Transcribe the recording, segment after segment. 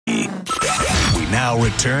now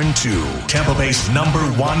return to Tampa Bay's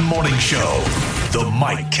 #1 morning show, The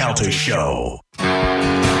Mike Calta Show.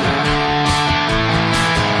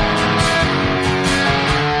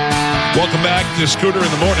 Welcome back to Scooter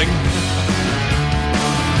in the Morning.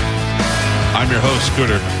 I'm your host,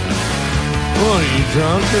 Scooter. What, are you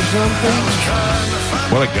drunk or something?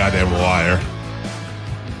 What a goddamn liar.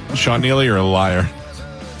 Sean Neely, you're a liar.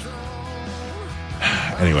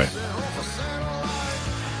 Anyway.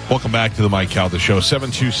 Welcome back to the Mike Calta Show.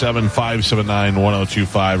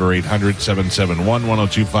 727-579-1025 or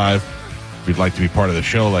 800-771-1025. If you'd like to be part of the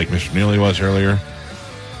show like Mr. Neely was earlier.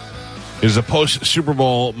 It is a post-Super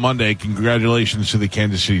Bowl Monday. Congratulations to the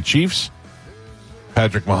Kansas City Chiefs.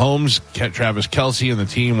 Patrick Mahomes, Travis Kelce, and the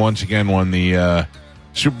team once again won the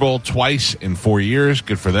Super Bowl twice in 4 years.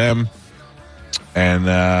 Good for them. And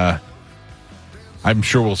I'm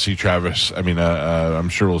sure we'll see I'm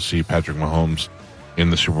sure we'll see Patrick Mahomes in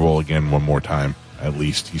the Super Bowl again one more time. At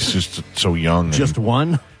least he's just so young. Just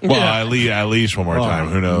one? Well, yeah. at least one more time.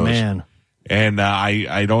 Who knows? Man. And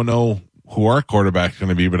I don't know who our quarterback's going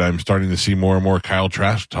to be, but I'm starting to see more and more Kyle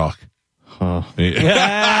Trask talk. Huh.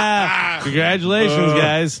 Yeah. Congratulations,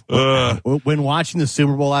 guys. When watching the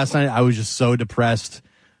Super Bowl last night, I was just so depressed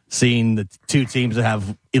seeing the two teams that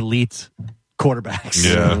have elite quarterbacks.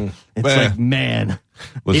 Yeah. It's like, man,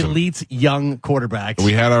 listen, elite young quarterbacks.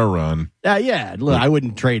 We had our run. Yeah. Look, I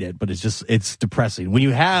wouldn't trade it, but it's depressing. When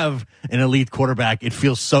you have an elite quarterback, it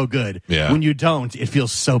feels so good. Yeah. When you don't, it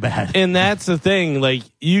feels so bad. And that's the thing. Like,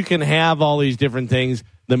 you can have all these different things.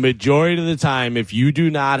 The majority of the time, if you do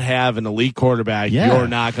not have an elite quarterback, you're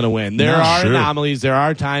not going to win. There are anomalies. There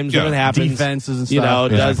are times when it happens. Defenses and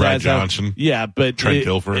stuff. Does Brad that Johnson. Stuff. Yeah, but Trent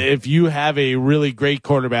Dilfer. If you have a really great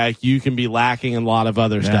quarterback, you can be lacking in a lot of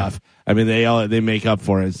other stuff. I mean, they make up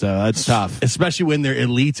for it, so that's tough. Especially when they're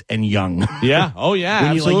elite and young. Yeah. Oh, yeah,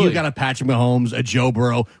 when absolutely. you got a Patrick Mahomes, a Joe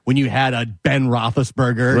Burrow, when you had a Ben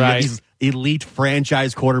Roethlisberger, right. These elite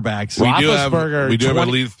franchise quarterbacks. We do have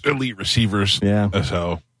elite receivers. Yeah.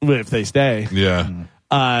 So if they stay. Yeah.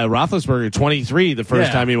 Roethlisberger, 23 the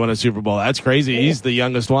first time he won a Super Bowl. That's crazy. He's the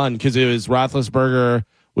youngest one because it was Roethlisberger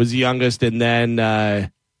was the youngest, and then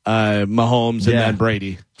Mahomes, and then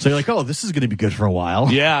Brady. So you're like, oh, this is going to be good for a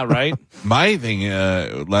while. Yeah, right. My thing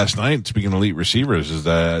last night, speaking of elite receivers, is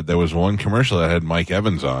that there was one commercial that had Mike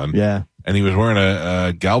Evans on. Yeah. And he was wearing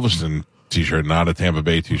a Galveston t-shirt, not a Tampa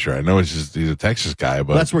Bay t-shirt. I know he's a Texas guy,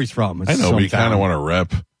 but that's where he's from. I know, but you kind of want to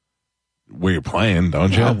rep where you're playing,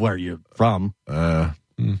 don't you? Where you're from.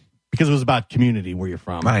 Because it was about community where you're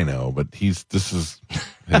from. I know, but this is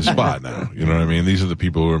his spot now. You know what I mean? These are the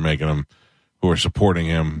people who are making him, who are supporting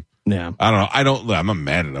him. Yeah. I don't know. I'm not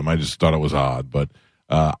mad at him. I just thought it was odd, but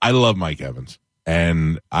I love Mike Evans,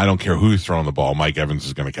 and I don't care who's throwing the ball. Mike Evans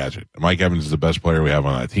is going to catch it. Mike Evans is the best player we have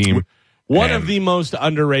on that team. One of the most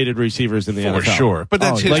underrated receivers in the NFL. For sure. But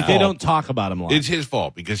that's his fault. They don't talk about him a lot. It's his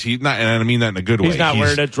fault because he's not, and I mean that in a good way. He's not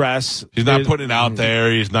wearing a dress. He's not putting it out there.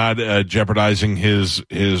 He's not jeopardizing his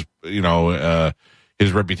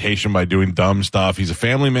reputation by doing dumb stuff. He's a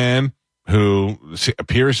family man who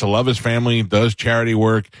appears to love his family, does charity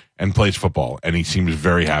work, and plays football. And he seems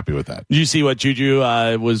very happy with that. Did you see what Juju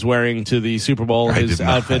was wearing to the Super Bowl, his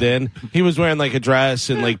outfit in? He was wearing like a dress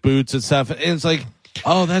and like boots and stuff. And it's like,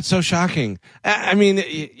 oh, that's so shocking. I mean,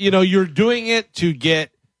 you're doing it to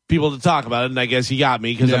get people to talk about it. And I guess he got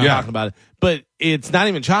me because I'm talking about it. But it's not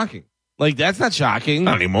even shocking. Like, that's not shocking.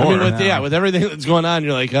 Not anymore. I mean, with everything that's going on,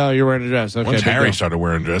 you're like, oh, you're wearing a dress. Okay, once Harry started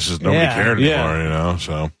wearing dresses, nobody cared anymore,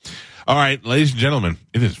 So, all right, ladies and gentlemen,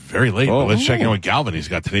 it is very late. But let's check in with Galvin. He's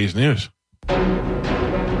got today's news. And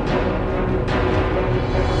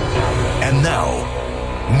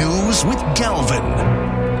now, news with Galvin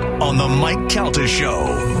on the Mike Calta Show.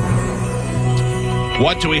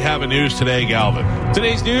 What do we have in news today, Galvin?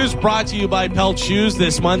 Today's news brought to you by Pelt Shoes.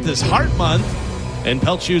 This month is Heart Month, and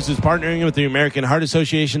Pelt Shoes is partnering with the American Heart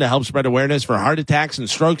Association to help spread awareness for heart attacks and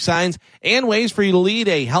stroke signs and ways for you to lead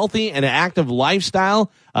a healthy and active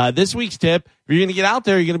lifestyle. This week's tip, if you're going to get out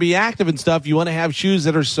there, you're going to be active and stuff, you want to have shoes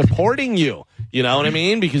that are supporting you. You know what I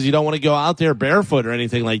mean? Because you don't want to go out there barefoot or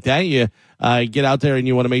anything like that. You get out there and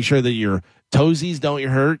you want to make sure that your toesies don't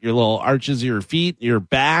hurt, your little arches of your feet, your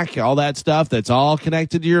back, all that stuff. That's all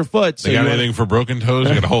connected to your foot. So they got anything for broken toes?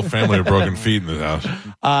 You got a whole family of broken feet in this house.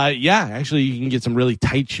 Yeah, actually, you can get some really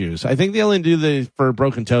tight shoes. I think they only do for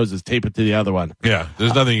broken toes is tape it to the other one. Yeah,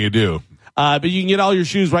 there's nothing you do. But you can get all your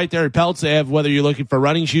shoes right there at Pelts. They have, whether you're looking for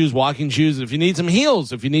running shoes, walking shoes, if you need some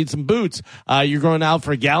heels, if you need some boots, you're going out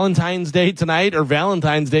for Galentine's Day tonight or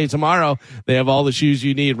Valentine's Day tomorrow. They have all the shoes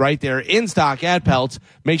you need right there in stock at Pelts.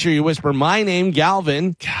 Make sure you whisper my name,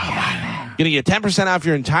 Galvin. Going to get 10% off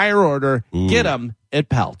your entire order. Ooh. Get them at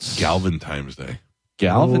Pelts. Galvin Times Day.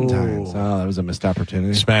 Galvin times. Oh, that was a missed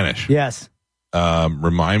opportunity. Spanish. Yes.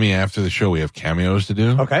 Remind me after the show. We have cameos to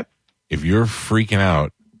do. Okay. If you're freaking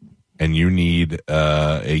out and you need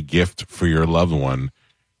a gift for your loved one,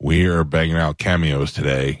 we are banging out cameos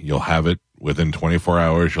today. You'll have it within 24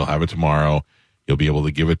 hours. You'll have it tomorrow. You'll be able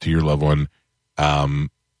to give it to your loved one.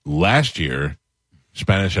 Last year,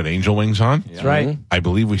 Spanish had angel wings on. That's right. I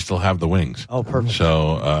believe we still have the wings. Oh, perfect.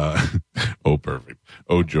 So, perfect.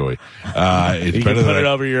 Oh, joy. It's You better can put than it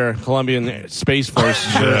over your Colombian Space Force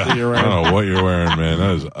shirt that you're I wearing. don't know what you're wearing, man.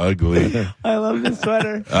 That is ugly. I love this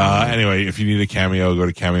sweater. Anyway, if you need a cameo, go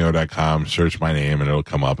to cameo.com, search my name, and it'll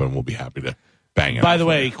come up, and we'll be happy to bang it. By the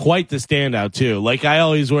way, quite the standout, too. Like, I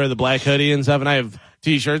always wear the black hoodie and stuff, and I have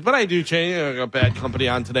T-shirts, but I do change. I got Bad Company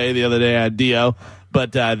on today. The other day I had Dio.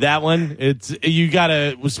 But that one, you got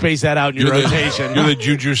to space that out in your rotation. You're the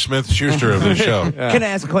Juju Smith-Schuster of the show. Can I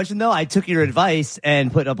ask a question, though? I took your advice and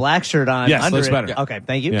put a black shirt on. Yes, under looks it. better. Okay,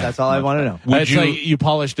 thank you. Yeah, That's all I want to know. Would It's you, like you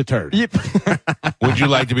polished a turd. would you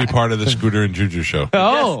like to be part of the Scooter and Juju show?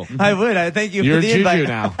 Oh, I would. I thank you you're for the Juju invite.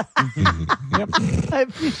 now. I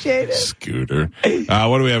appreciate it. Scooter.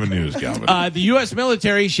 What do we have in news, Galvin? The U.S.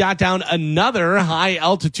 military shot down another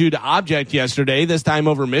high-altitude object yesterday, this time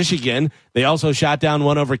over Michigan. They also shot down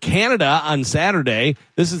one over Canada on Saturday.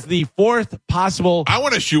 This is the fourth possible... I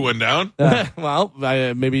want to shoot one down. Well,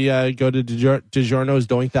 maybe go to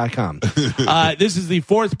DiGiorno'sDoink.com. This is the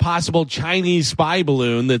fourth possible Chinese spy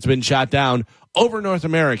balloon that's been shot down over North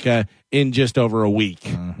America in just over a week.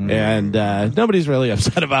 And nobody's really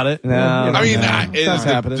upset about it. No. I mean, Stuff's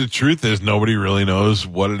happening. the truth is nobody really knows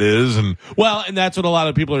what it is. And Well, and that's what a lot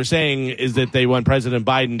of people are saying is that they want President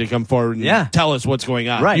Biden to come forward and tell us what's going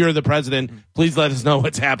on. Right. You're the president. Please let us know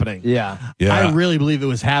what's happening. Yeah. I really believe it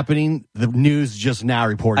was happening. The news just now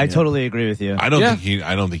reported I it. totally agree with you. I don't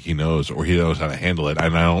think he knows, or he knows how to handle it.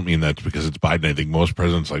 And I don't mean that because it's Biden. I think most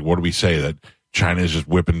presidents, like, what do we say, that China is just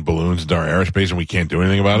whipping balloons into our airspace and we can't do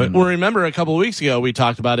anything about it? Well, remember a couple of weeks ago we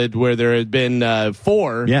talked about it where there had been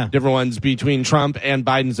four different ones between Trump and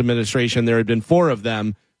Biden's administration. There had been four of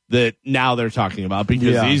them that now they're talking about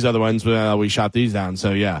because these other ones, we shot these down.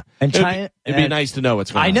 So, yeah. And China, it'd be nice to know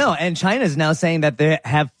what's going on. I know. And China's now saying that they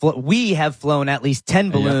we have flown at least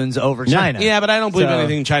 10 balloons over China. Yeah, but I don't believe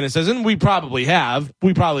anything China says. And we probably have.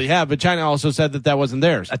 But China also said that wasn't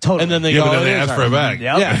theirs. Totally. And then they Yeah, go, but then they asked for it back.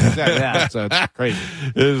 Yep. Yeah, exactly. Yeah, so it's crazy.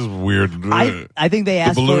 This is weird. I think they the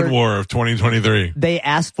asked balloon for war of 2023. They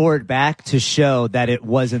asked for it back to show that it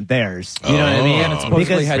wasn't theirs. You know what I mean? And it supposedly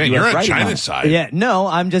Because- had Man, US you're on writing on China's it. side. Yeah, no,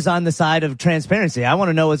 I'm just on the side of transparency. I want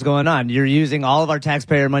to know what's going on. You're using all of our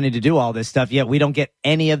taxpayer money to do all this stuff, yet we don't get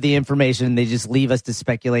any of the information. They just leave us to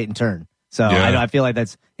speculate and turn. So I feel like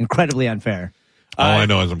that's incredibly unfair. All I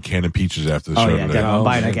know is I'm canning peaches after the show today. definitely. I'm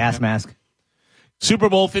buying a gas mask. Super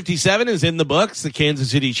Bowl 57 is in the books. The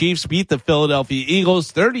Kansas City Chiefs beat the Philadelphia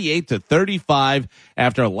Eagles 38-35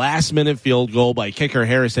 after a last-minute field goal by kicker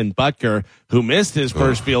Harrison Butker, who missed his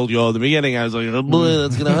first field goal at the beginning. I was like, oh boy,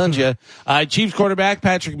 that's going to hunt you. Chiefs quarterback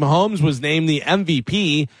Patrick Mahomes was named the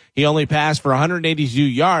MVP. He only passed for 182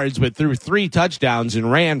 yards, but threw 3 touchdowns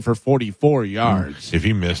and ran for 44 yards. If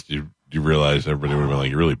he missed, you realize everybody would have been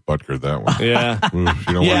like, you really butkered that one. Yeah. Oof, you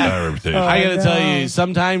don't want that reputation. I got to tell you,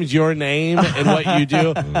 sometimes your name and what you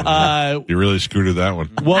do, You really scooted that one.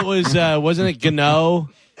 what was, wasn't it Gano?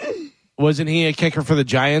 Wasn't he a kicker for the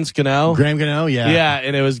Giants, Gano? Graham Gano, Yeah,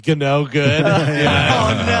 and it was Gano good. Yeah.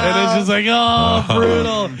 Oh, no. And it's just like,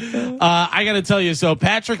 brutal. I got to tell you, so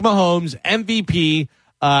Patrick Mahomes, MVP,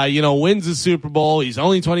 wins the Super Bowl. He's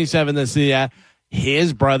only 27 this year.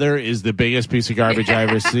 His brother is the biggest piece of garbage I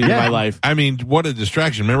ever seen in my life. I mean, what a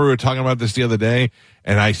distraction. Remember we were talking about this the other day,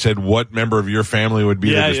 and I said, what member of your family would be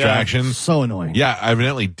the distraction? So annoying. Yeah,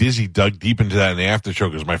 evidently Dizzy dug deep into that in the after show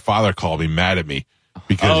because my father called me mad at me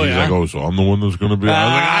because he's like, so I'm the one that's going to be. I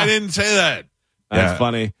was like, I didn't say that. That's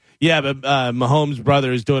funny. Yeah, but Mahomes'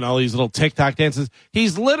 brother is doing all these little TikTok dances.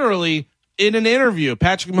 He's literally in an interview.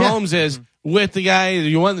 Patrick Mahomes is with the guy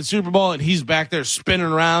who won the Super Bowl, and he's back there spinning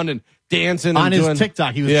around and dancing on and his doing,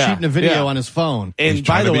 TikTok. He was shooting a video on his phone. And He's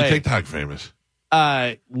by trying the to be way, TikTok famous.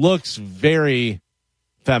 looks very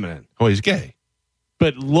feminine, Oh, he's gay.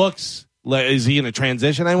 but looks like, is he in a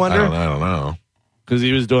transition? I I wonder, don't know. because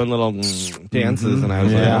he was doing little dances, and I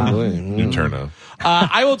was like, New turn on.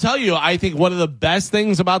 I will tell you, I think one of the best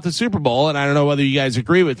things about the Super Bowl, and I don't know whether you guys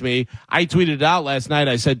agree with me, I tweeted it out last night.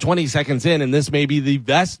 I said 20 seconds in, and this may be the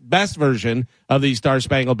best version of the Star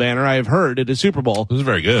Spangled Banner I have heard at a Super Bowl. This is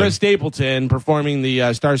very good. Chris Stapleton performing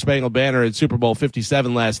the Star Spangled Banner at Super Bowl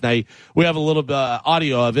 57 last night. We have a little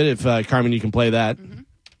audio of it. If Carmen, you can play that.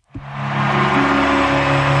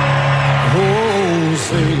 Oh,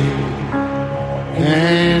 say,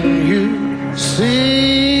 can you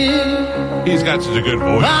see? He's got such a good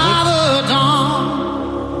voice.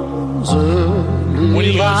 When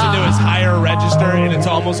he goes into his higher register and it's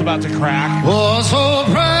almost about to crack. Oh, so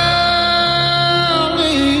proudly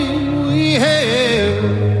we hailed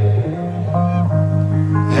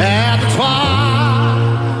at the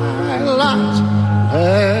twilight's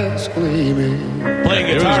last gleaming. Playing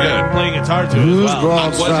guitar too as well.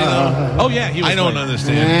 Was he though? Oh yeah, he was. I don't playing.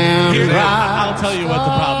 understand. I'll tell you what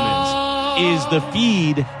the problem is. Is the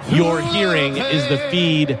feed you're hearing is the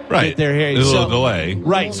feed that they're hearing. There's a little delay.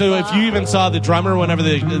 Right. So if you even saw the drummer whenever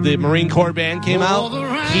the Marine Corps band came out,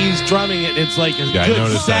 he's drumming it. It's like a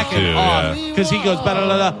good second off because he goes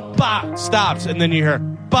ba-da-da-da, bop, stops, and then you hear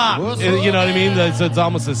bop. You know what I mean? So it's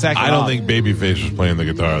almost a second. I don't off. think Babyface was playing the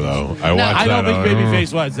guitar though. I don't think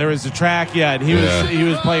Babyface was. There was a track, and he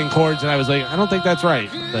was playing chords, and I was like, I don't think that's right.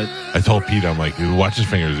 But I told Pete, I'm like, watch his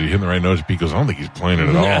fingers. Is he hitting the right notes? Pete goes, I don't think he's playing it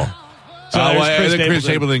at all. So Chris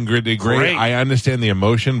Stapleton did great. I understand the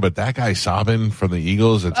emotion, but that guy sobbing from the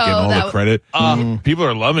Eagles, that's getting all the credit. People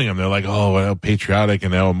are loving him. They're like, oh, well, patriotic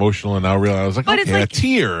and now emotional and now real. I was like, okay, a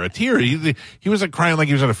tear. He was like crying like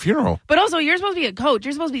he was at a funeral. But also, you're supposed to be a coach.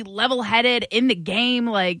 You're supposed to be level-headed in the game,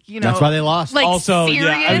 like, you know. That's why they lost. Like, also, serious,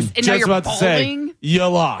 I was and now just you're about to say, balding. you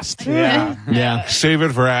lost. Yeah. Save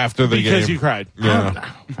it for after the game. Because you cried. Yeah.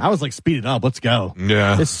 I was like, speed it up. Let's go.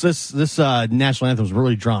 Yeah. This national anthem was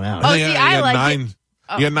really drawn out. Oh, see, I like it.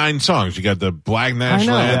 You got 9 songs. You got the Black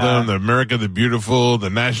National Anthem, the America the Beautiful, the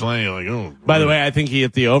National Anthem. Like, oh. By the way, I think he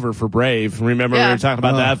hit the over for Brave. Remember we were talking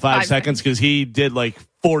about that 5 seconds because he did like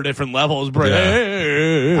 4 different levels.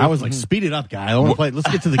 Brave. I was like, speed it up, guy. I want to play.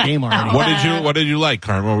 Let's get to the game already. What did you like,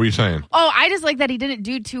 Carmen? What were you saying? Oh, I just like that he didn't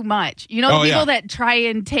do too much. You know, the people that try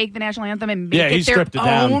and take the national anthem and make it their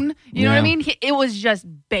own. You know what I mean? It was just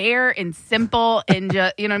bare and simple and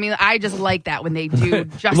just, you know what I mean? I just like that when they do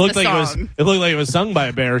just the song. It looked like it was sung by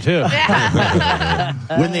a bear too.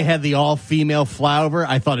 When they had the all-female flyover,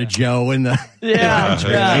 I thought of Joe in the... Good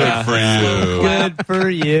for you. Good for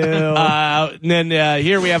you. And then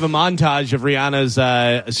here we have a montage of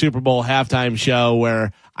Rihanna's Super Bowl halftime show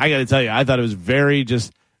where I got to tell you, I thought it was very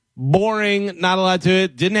just boring, not a lot to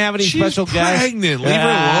it. Didn't have any special guests. She's pregnant. Leave her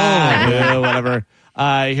alone. Yeah, whatever.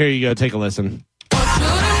 Here you go. Take a listen. By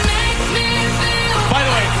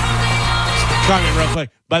the way, Carmen, real quick.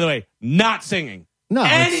 By the way, not singing. No,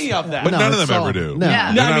 any of that. But none of them ever do. No.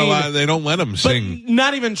 Yeah. They're not allowed, they don't let them sing.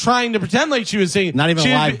 Not even trying to pretend like she was singing. Not even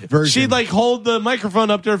a live version. She'd like hold the microphone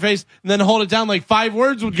up to her face and then hold it down like 5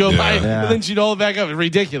 words would go by and then she'd hold it back up. It's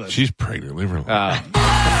ridiculous. She's pregnant. Leave her alone.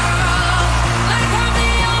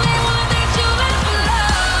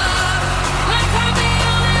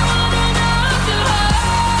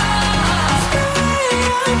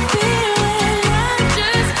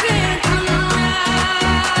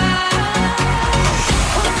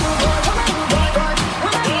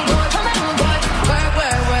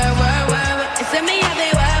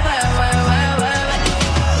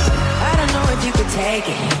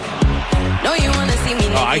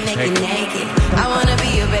 I can take it. I wanna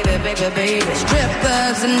be a baby.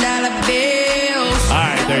 Strippers and dollar bills. All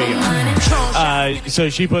right, there you go. So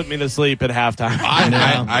she put me to sleep at halftime.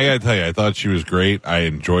 I got to tell you, I thought she was great. I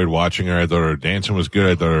enjoyed watching her. I thought her dancing was good.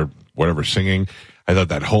 I thought her singing. I thought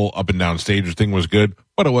that whole up and down stage thing was good,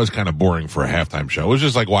 but it was kind of boring for a halftime show. It was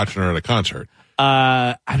just like watching her at a concert.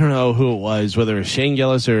 I don't know who it was, whether it was Shane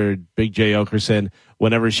Gillis or Big J. Okerson.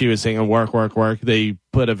 Whenever she was singing "Work, Work, Work," they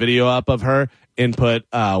put a video up of her and put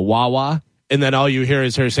 "wah wah," and then all you hear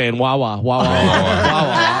is her saying "wah wah, wah wah, wah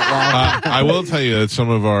wah." I will tell you that some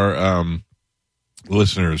of our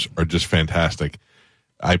listeners are just fantastic.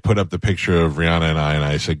 I put up the picture of Rihanna and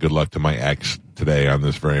I said good luck to my ex today on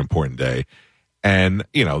this very important day. And,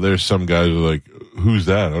 you know, there's some guys who are like, who's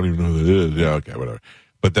that? I don't even know who that is. Yeah, okay, whatever.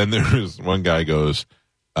 But then there was one guy goes,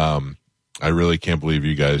 I really can't believe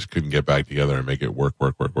you guys couldn't get back together and make it work.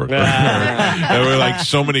 There were like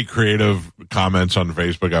so many creative comments on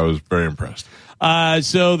Facebook. I was very impressed.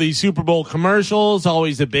 So the Super Bowl commercials,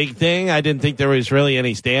 always a big thing. I didn't think there was really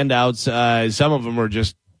any standouts. Some of them were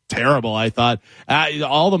just terrible. I thought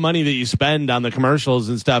all the money that you spend on the commercials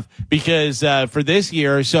and stuff, because for this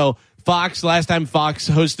year, so Fox, last time Fox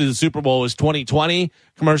hosted the Super Bowl was 2020.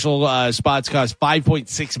 Commercial spots cost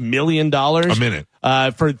 $5.6 million a minute.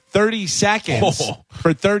 For 30 seconds.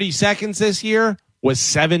 For 30 seconds this year was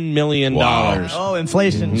 $7 million. Wow. Oh,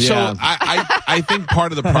 inflation. So Yeah. I think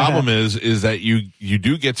part of the problem is that you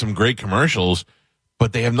do get some great commercials,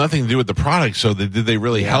 but they have nothing to do with the product. So did they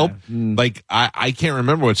really help? Like, I can't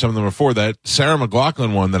remember what some of them were for. That Sarah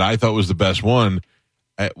McLachlan one that I thought was the best one,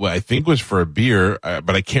 I think was for a beer,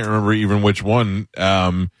 but I can't remember even which one.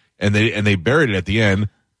 And they buried it at the end.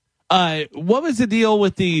 What was the deal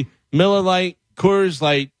with the Miller Lite, Coors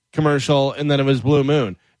Light commercial, and then it was Blue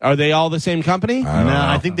Moon? Are they all the same company?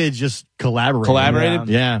 I think they just collaborated.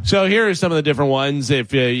 Yeah. So here are some of the different ones. If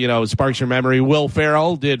sparks your memory, Will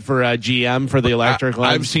Ferrell did for GM for the electric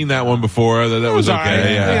ones. I've seen that one before. That was okay.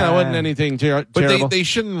 Right. Yeah, it wasn't anything terrible. But they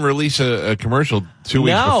shouldn't release a commercial 2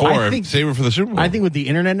 weeks before. Save it for the Super Bowl. I think with the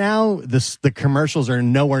internet now, the commercials are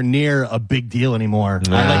nowhere near a big deal anymore.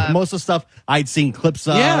 Like most of the stuff I'd seen clips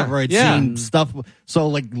of, or I'd seen stuff. So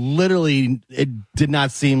like literally, it did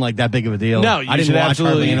not seem like that big of a deal. No, I didn't watch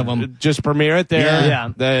hardly any of them. Just premiere it there.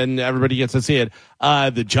 Yeah. Then everybody gets to see it.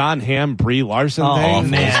 The John Hamm Brie Larson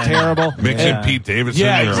thing was terrible. Mixing Pete Davidson.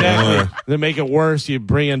 Yeah, exactly. They make it worse. You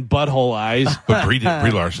bring in butthole eyes. But Brie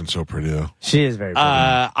Larson's so pretty though. She is very pretty.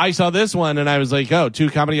 I saw this one and I was like, oh, two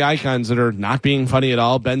comedy icons that are not being funny at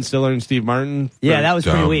all. Ben Stiller and Steve Martin. Yeah, that was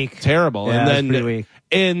pretty weak. Terrible. Yeah, and then pretty weak.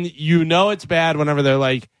 And it's bad whenever they're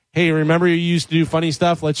like, hey, remember you used to do funny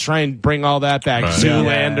stuff? Let's try and bring all that back. Right.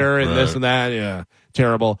 Zoolander and this and that. Yeah,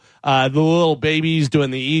 terrible. The little babies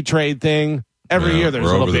doing the E-Trade thing. Every year there's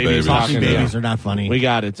little babies talking. Babies are not funny. We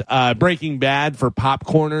got it. Breaking Bad for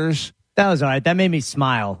popcorners. That was all right. That made me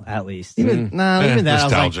smile, at least. Even that,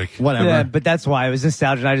 nostalgic. I was like, whatever. Yeah, but that's why. It was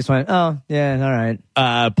nostalgic. I just went, oh, yeah, all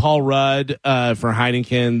right. Paul Rudd for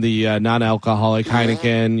Heineken, the non-alcoholic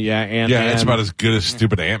Heineken. Yeah, Ant-Man. Yeah, it's about as good as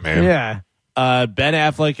stupid Ant-Man. Yeah. Ben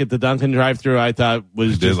Affleck at the Dunkin' drive-thru, I thought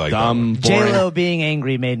was just dumb, boring. J-Lo being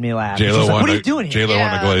angry made me laugh. J-Lo like, what are you doing here? J-Lo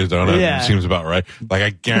wanted a glazed donut. Yeah. Seems about right. Like, I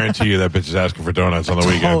guarantee you that bitch is asking for donuts on the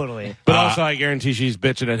weekend. Totally. But also, I guarantee she's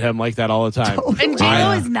bitching at him like that all the time. And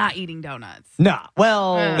J-Lo is not eating donuts. No.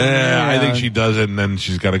 Well, I think she does it, and then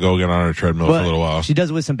she's got to go get on her treadmill for a little while. She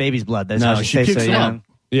does it with some baby's blood. That's how she stays so young.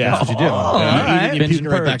 Yeah, that's what you do. Right. You puke it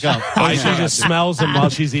right back up. She just smells them while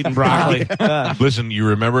she's eating broccoli. Listen, you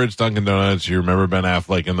remember it's Dunkin' Donuts. You remember Ben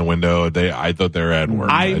Affleck in the window. I thought their ad worked.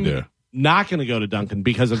 I do. Not going to go to Dunkin'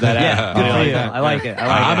 because of that ad. I like it.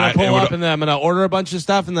 I'm going to pull up and then I'm going to order a bunch of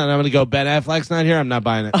stuff and then I'm going to go, Ben Affleck's not here. I'm not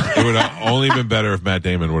buying it. It would have only been better if Matt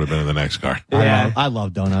Damon would have been in the next car. Yeah, I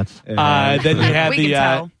love donuts. Then you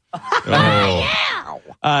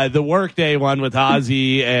had the Workday one with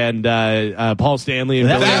Ozzy and Paul Stanley. And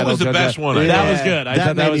that was the best one. That was good. I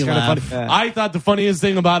thought that was kind of funny. Yeah. I thought the funniest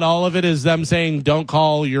thing about all of it is them saying, don't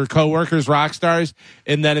call your coworkers rock stars.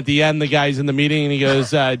 And then at the end, the guy's in the meeting and he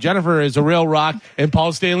goes, Jennifer is a real rock. And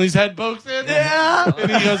Paul Stanley's head pokes in. Yeah.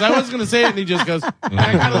 And he goes, I wasn't going to say it. And he just goes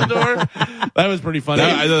back out the door. That was pretty funny.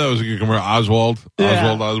 I thought that was a good commercial. Oswald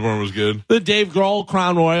Osborne was good. The Dave Grohl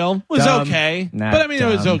Crown Royal was okay. But I mean, it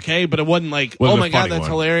was okay, but it wasn't like, oh my God,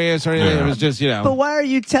 that's hilarious or anything. It was just, But why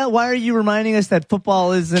are you reminding us that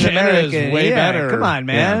football is an American? Is way better. Come on,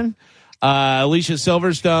 man. Alicia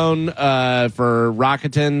Silverstone for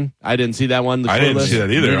Rocketon. I didn't see that one. I didn't see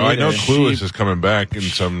that either. I know Clueless is coming back in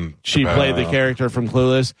some. She played the character from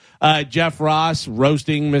Clueless. Jeff Ross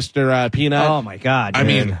roasting Mr. Peanut. Oh my God! I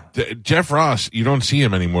mean, Jeff Ross. You don't see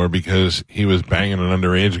him anymore because he was banging an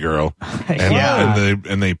underage girl,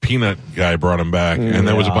 and the Peanut guy brought him back, and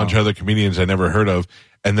there was a bunch of other comedians I never heard of.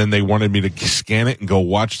 And then they wanted me to scan it and go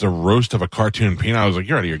watch the roast of a cartoon peanut. I was like,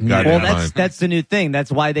 you're out of your goddamn mind. That's the new thing.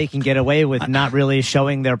 That's why they can get away with not really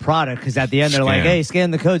showing their product. Because at the end, they're like, hey,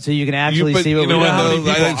 scan the code so you can actually see what we're doing. How many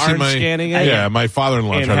people aren't scanning it? Yeah, my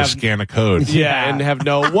father-in-law tried to scan a code. Yeah, and have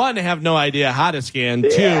no idea how to scan.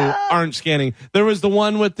 Two, aren't scanning. There was the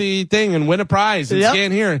one with the thing and win a prize and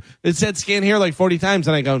scan here. It said scan here like 40 times.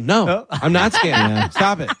 And I go, no, I'm not scanning.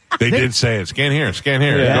 Stop it. They did say it. Scan here. Scan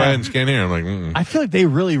here. Yeah. Go ahead and scan here. I'm like, I feel like they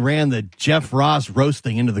really ran the Jeff Ross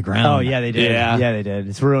roasting into the ground. Oh yeah, they did. Yeah, they did.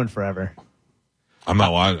 It's ruined forever. I'm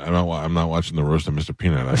not watching the roast of Mr.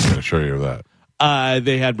 Peanut. I can assure you of that.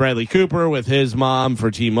 They had Bradley Cooper with his mom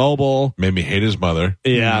for T-Mobile. Made me hate his mother.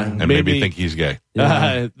 Yeah, and made me think he's gay.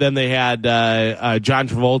 Then they had John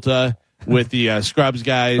Travolta with the Scrubs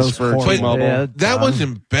guys for T-Mobile. Yeah, that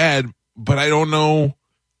wasn't bad, but I don't know.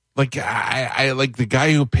 Like I like the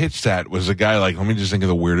guy who pitched that was a guy like, let me just think of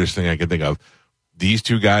the weirdest thing I could think of. These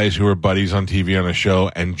two guys who are buddies on TV on a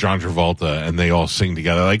show and John Travolta, and they all sing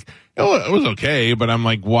together. Like, it was okay, but I'm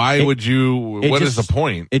like, why would you? What is the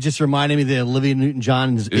point? It just reminded me that Olivia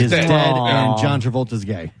Newton-John is dead and John Travolta's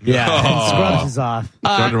gay. Yeah, and Scrubs is off.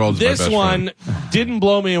 John Travolta's this my best one friend. didn't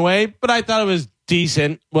blow me away, but I thought it was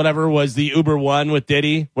decent. Whatever was the Uber one with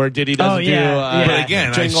Diddy, where Diddy doesn't do. But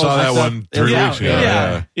again, I saw that one 3 weeks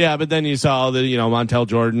ago. Yeah, but then you saw the Montel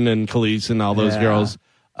Jordan and Khalees and all those girls.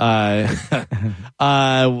 The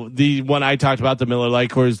one I talked about, the Miller Lite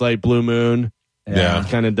Coors Light Blue Moon. Yeah,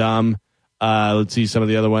 kind of dumb. Let's see some of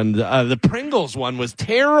the other ones. The Pringles one was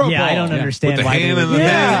terrible. Yeah, I don't understand with the why. hand in the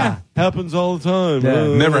bag. Happens all the time.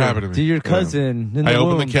 Never happened to me. To your cousin. In the I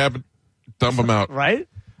open womb. the cabinet, dump them out. Right?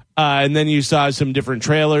 And then you saw some different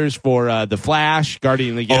trailers for The Flash,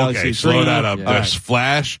 Guardian of the Galaxy. Okay, slow that up. This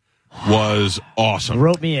Flash was awesome.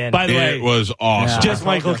 Wrote me in. By the way, it was awesome. Just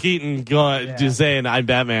Michael Keaton just saying I'm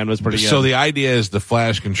Batman was pretty good. So the idea is the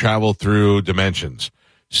Flash can travel through dimensions.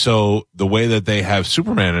 So the way that they have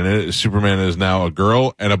Superman in it is Superman is now a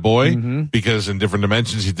girl and a boy because in different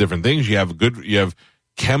dimensions he's different things. You have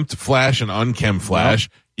kempt Flash and unkempt Flash.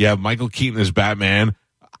 You have Michael Keaton as Batman.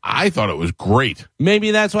 I thought it was great. Maybe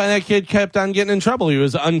that's why that kid kept on getting in trouble. He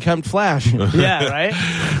was unkempt Flash. Yeah, right?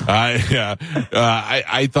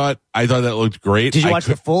 I thought that looked great. Did you watch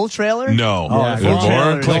the full trailer? No. Full More?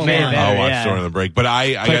 trailer. I'll watch during the break. But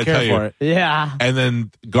I got to tell you. Yeah. And then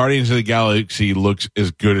Guardians of the Galaxy looks as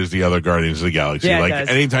good as the other Guardians of the Galaxy. Yeah, like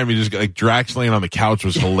anytime you just like Drax laying on the couch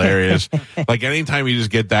was hilarious. Like anytime you just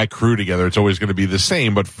get that crew together, it's always going to be the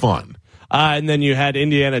same but fun. And then you had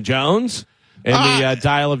Indiana Jones and the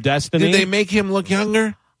Dial of Destiny. Did they make him look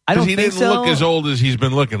younger? I don't he think didn't so. look as old as he's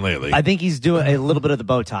been looking lately. I think he's doing a little bit of the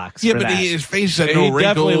Botox. Yeah, for but that. his face had He no wrinkles.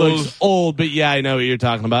 definitely looks old, but yeah, I know what you're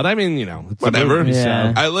talking about. I mean, it's Whatever. a movie,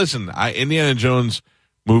 Yeah. I Indiana Jones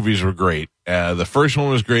movies were great. The first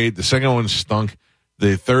one was great. The second one stunk.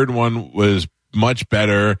 The third one was much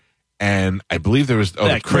better. And I believe there was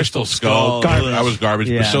the Crystal Skull. That was garbage.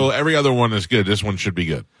 Yeah. So every other one is good. This one should be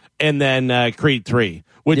good. And then Creed 3,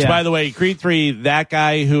 which, by the way, Creed 3, that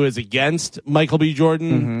guy who is against Michael B.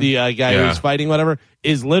 Jordan, the guy who's fighting whatever,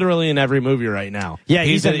 is literally in every movie right now. Yeah,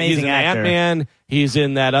 he's an amazing he's in actor. Ant-Man. He's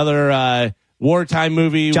in that other wartime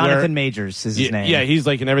movie. Jonathan Majors is his name. Yeah, he's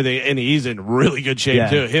like in everything, and he's in really good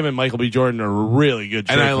shape, too. Him and Michael B. Jordan are really good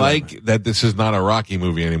shape. And I like that this is not a Rocky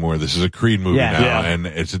movie anymore. This is a Creed movie now, and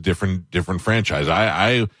it's a different franchise.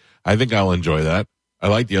 I think I'll enjoy that. I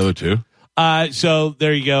like the other two. So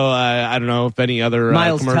there you go. I don't know if any other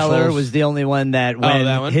Miles commercials. Teller was the only one that when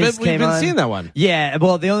that one. his But came we've been on. seeing that one. Yeah,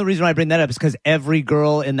 well, the only reason why I bring that up is because every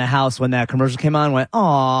girl in the house when that commercial came on went,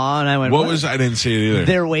 "Aw," and I went, What was I didn't see it either.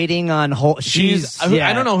 They're waiting on I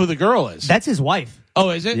don't know who the girl is. That's his wife.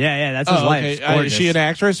 Oh, is it? Yeah, that's his wife. Okay. Is she an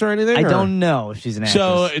actress or anything? I or? don't know if she's an actress.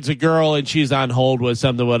 So it's a girl and she's on hold with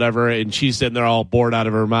something, whatever, and she's sitting there all bored out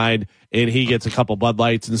of her mind. And he gets a couple Bud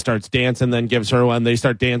Lights and starts dancing, then gives her one. They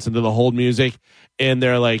start dancing to the hold music, and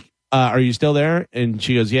they're like, "Are you still there?" And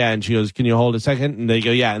she goes, "Yeah." And she goes, "Can you hold a second?" And they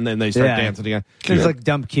go, "Yeah." And then they start dancing again. It's like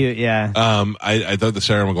dumb cute, yeah. I thought the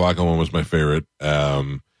Sarah McLachlan one was my favorite.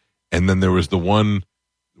 And then there was the one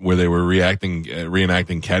where they were reenacting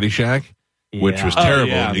Caddyshack, which was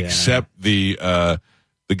terrible, except the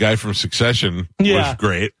guy from Succession was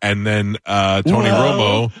great. And then Tony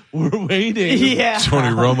Romo. We're waiting. Yeah.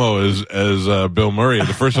 Tony Romo as Bill Murray. At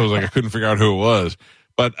the first I was like, I couldn't figure out who it was.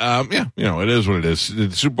 But, it is what it is.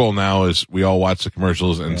 The Super Bowl now is we all watch the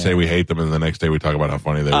commercials and say we hate them, and the next day we talk about how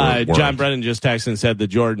funny they were. John Brennan just texted and said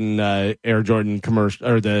the Air Jordan commercial,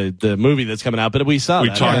 or the movie that's coming out, but we saw We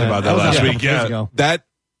talked about that last week. Ago. That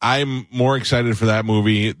I'm more excited for that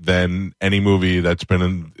movie than any movie that's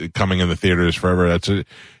been coming in the theaters forever.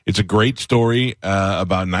 It's a great story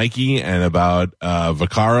about Nike and about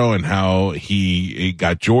Vaccaro and how he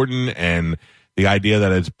got Jordan, and the idea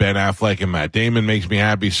that it's Ben Affleck and Matt Damon makes me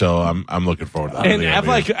happy. So I'm looking forward to that. And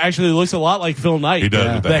Affleck actually looks a lot like Phil Knight. He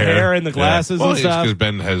does with the hair and the glasses and stuff. Because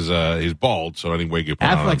Ben has he's bald, so any wig you put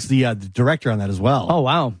Affleck's the director on that as well. Oh,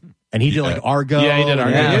 wow. And he did like Argo. Yeah, he did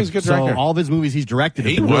Argo. Yeah, he's a good director. So all of his movies he's directed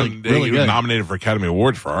have he been won. really He was good. nominated for Academy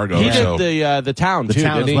Awards for Argo. He did the Town too.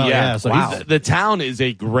 Town didn't as he? well, yeah. So wow. The Town is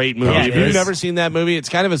a great movie. Yeah, If it you've is. never seen that movie, it's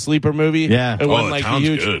kind of a sleeper movie. Yeah. It wasn't The like Town's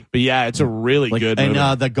huge, good. but yeah, it's a really good movie.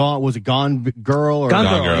 And was it Gone Girl? Or Gone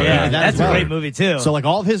Girl, Girl, yeah. that's as a well. great movie, too. So like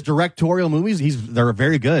all of his directorial movies, they're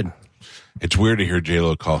very good. It's weird to hear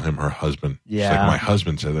J-Lo call him her husband. Yeah. It's like my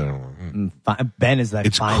husband said that. I'm like, Ben is like,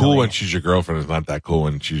 it's finally. cool when she's your girlfriend. It's not that cool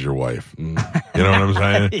when she's your wife. You know what I'm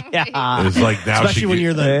saying? Yeah. It's like now Especially when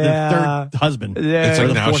you're the third husband. It's Or like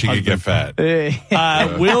the now fourth she could get husband.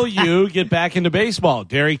 fat. Will you get back into baseball?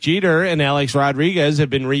 Derek Jeter and Alex Rodriguez have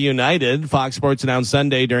been reunited. Fox Sports announced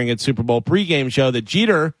Sunday during its Super Bowl pregame show that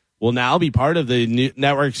Jeter will now be part of the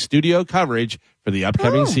network studio coverage for the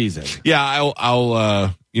upcoming season. Yeah,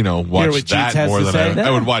 I'll watch what Jeets that has more to than say? I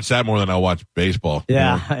would watch that more than I'll watch baseball.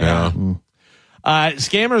 Yeah.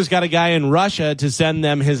 Scammers got a guy in Russia to send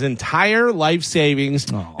them his entire life savings,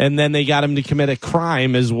 and then they got him to commit a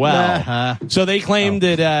crime as well. So they claimed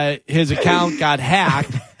that his account got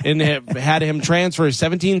hacked and had him transfer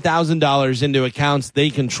 $17,000 into accounts they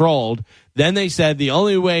controlled. Then they said the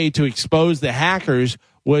only way to expose the hackers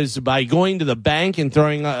was by going to the bank and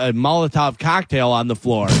throwing a Molotov cocktail on the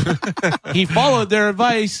floor. He followed their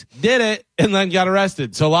advice, did it, and then got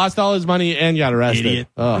arrested. So lost all his money and got arrested.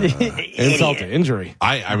 Insult to injury.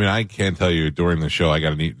 I mean, I can't tell you during the show, I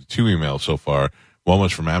got 2 emails so far. One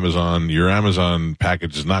was from Amazon. Your Amazon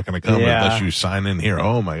package is not going to come unless you sign in here.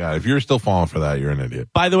 Oh, my God. If you're still falling for that, you're an idiot.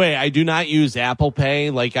 By the way, I do not use Apple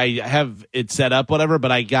Pay. Like, I have it set up, whatever,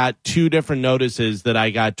 but I got 2 different notices that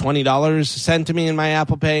I got $20 sent to me in my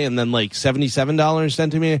Apple Pay and then like $77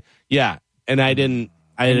 sent to me. Yeah. And I don't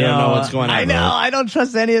know what's going on. I know. I don't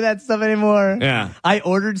trust any of that stuff anymore. Yeah. I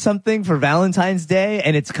ordered something for Valentine's Day,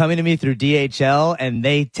 and it's coming to me through DHL, and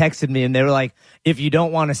they texted me, and they were like, if you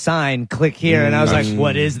don't want to sign, click here. And I was like,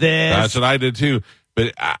 what is this? That's what I did, too.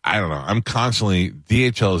 But I don't know. I'm constantly,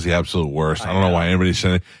 DHL is the absolute worst. I don't know why anybody's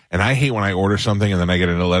sending it. And I hate when I order something, and then I get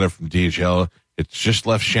a letter from DHL. It's just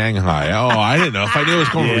left Shanghai. Oh, I didn't know. If I knew it was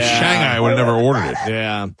coming from Shanghai, I would have never ordered it.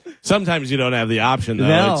 Yeah. Sometimes you don't have the option, though.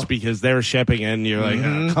 No. It's because they're shipping and you're like,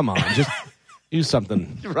 oh, come on, just use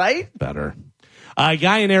something better. A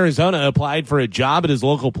guy in Arizona applied for a job at his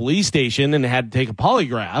local police station and had to take a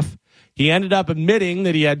polygraph. He ended up admitting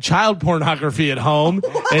that he had child pornography at home,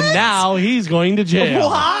 and now he's going to jail.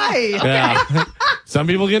 Why? Yeah. Some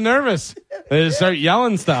people get nervous. They just start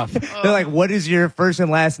yelling stuff. They're like, what is your first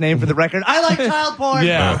and last name for the record? I like child porn.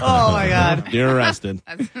 Yeah. Oh, my God. You're arrested.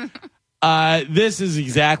 This is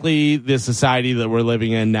exactly the society that we're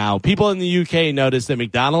living in now. People in the UK noticed that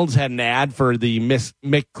McDonald's had an ad for the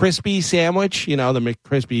McCrispy sandwich, the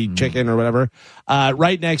McCrispy chicken or whatever,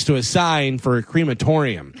 right next to a sign for a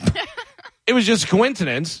crematorium. It was just a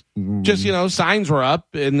coincidence. Just, signs were up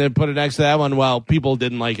and they put it next to that one. Well, people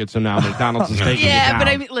didn't like it, so now McDonald's is taking it down. But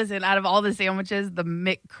I mean, listen, out of all the sandwiches, the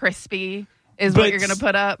McCrispy is what you're going to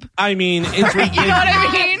put up. I mean, it's you know what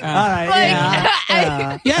I mean? All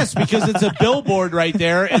right, yes, because it's a billboard right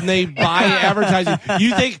there, and they buy advertising.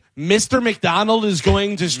 You think Mr. McDonald is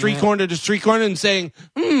going to street corner to street corner and saying,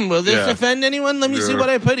 will this offend anyone? Let me see what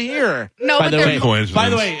I put here. No, by the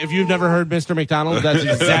way, if you've never heard Mr. McDonald, that's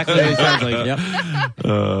exactly what it sounds like.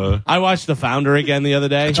 Yep. I watched The Founder again the other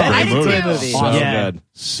day. It's a great movie. Good.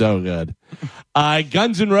 So good.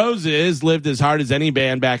 Guns N' Roses lived as hard as any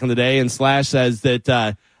band back in the day, and Slash says that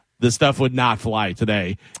the stuff would not fly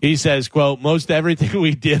today. He says, quote, most everything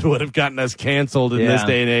we did would have gotten us canceled in this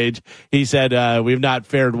day and age. He said, we've not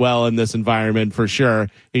fared well in this environment for sure.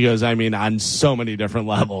 He goes, I mean, on so many different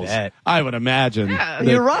levels. I would imagine. Yeah,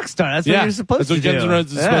 you're a rock star. That's what you're supposed to do. That's what Guns N'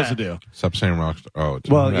 Roses is supposed to do. Stop saying rock star. Oh,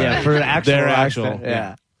 for actual They're rock actual. star.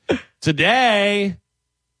 Yeah. Today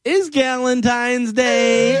is Galentine's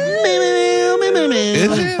Day.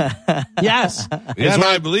 Is it? Yes. Yeah,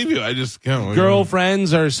 I believe you. I just can't.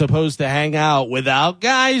 Girlfriends are supposed to hang out without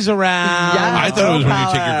guys around. I thought it was when you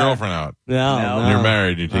take your girlfriend out. No. When you're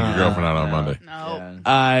married, you take your girlfriend out on Monday.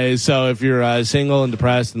 No. So if you're single and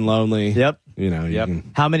depressed and lonely, Yep. you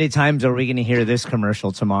can. How many times are we going to hear this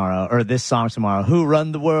commercial tomorrow or this song tomorrow? Who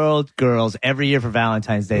Run the World? Girls. Every year for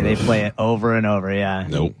Valentine's Day, they play it over and over. Yeah.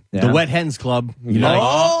 Nope. Yeah. The Wet Hens Club.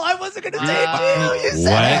 I wasn't going to say it. You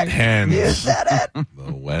said Wet it. Hens. You said it.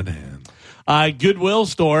 The Wet Hens. Goodwill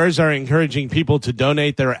stores are encouraging people to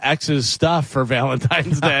donate their ex's stuff for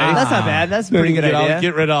Valentine's Day. That's not bad. That's a pretty good idea.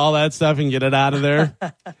 Get rid of all that stuff and get it out of there.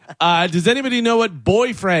 Does anybody know what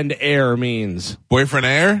boyfriend heir means? Boyfriend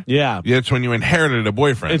heir? Yeah. Yeah, it's when you inherited a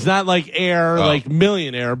boyfriend. It's not like air, like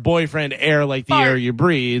millionaire. Boyfriend air, like the air you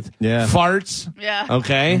breathe. Yeah. Farts. Yeah.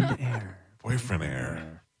 Okay. Boyfriend heir.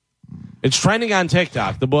 It's trending on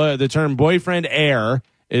TikTok. The term boyfriend heir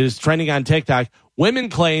is trending on TikTok. Women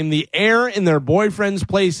claim the air in their boyfriend's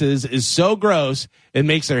places is so gross it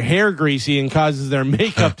makes their hair greasy and causes their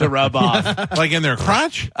makeup to rub off. Like in their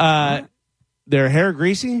crotch? Their hair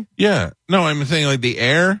greasy? Yeah. No, I'm saying like the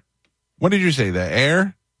air. What did you say? The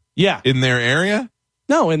air? Yeah. In their area?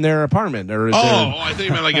 No, in their apartment. Or I think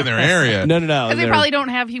you meant like in their area. No. Because they probably don't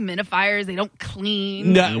have humidifiers. They don't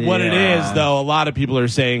clean. No, what it is, though, a lot of people are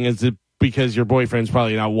saying is that because your boyfriend's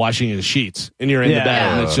probably not washing his sheets and you're in the bed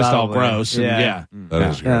and it's just all gross. Yeah.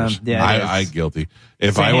 That is gross. I guilty.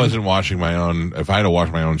 If I wasn't washing my own, if I had to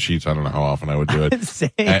wash my own sheets, I don't know how often I would do it.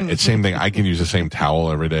 It's same thing. I can use the same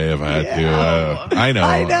towel every day if I had to. I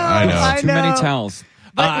know. Too many towels.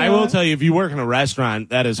 I will tell you, if you work in a restaurant,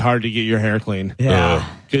 that is hard to get your hair clean. Yeah.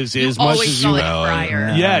 Because as much as you, like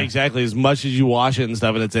fryer. yeah, exactly. As much as you wash it and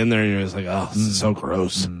stuff, and it's in there, and you're just like, oh, this is so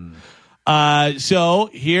gross. So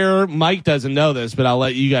here, Mike doesn't know this, but I'll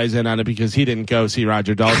let you guys in on it because he didn't go see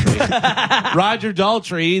Roger Daltrey. Roger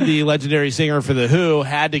Daltrey, the legendary singer for The Who,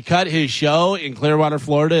 had to cut his show in Clearwater,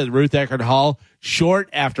 Florida at Ruth Eckerd Hall short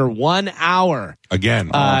after 1 hour. Again.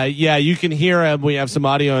 Yeah, you can hear him. We have some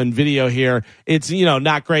audio and video here. It's,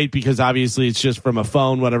 not great because obviously it's just from a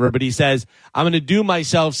phone, whatever. But he says, I'm going to do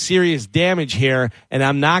myself serious damage here, and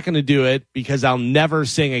I'm not going to do it because I'll never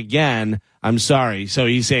sing again. I'm sorry. So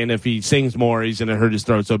he's saying if he sings more, he's going to hurt his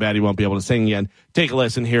throat so bad he won't be able to sing again. Take a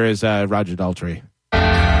listen. Here is Roger Daltrey.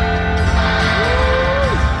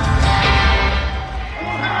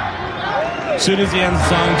 As soon as he ends the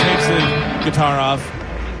song, takes the guitar off.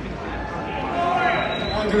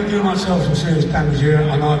 I'm going to do myself some serious damage here,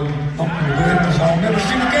 and I'm not going to do it because I'll never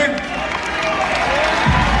sing again.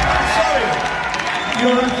 I'm sorry. You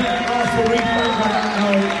don't have to ask for refunds. I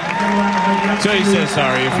don't know. So he says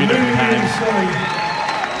sorry a few different times. Sorry.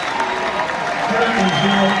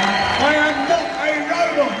 I am not a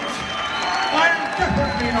robot. I am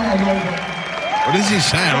definitely not a robot. What does he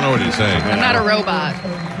say? I don't know what he's saying. I'm not a robot.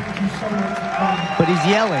 But he's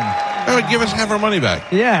yelling. Oh, give us half our money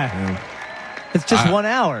back. Yeah. It's just 1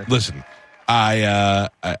 hour. Listen, I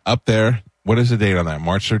up there. What is the date on that?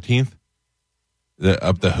 March 13th. The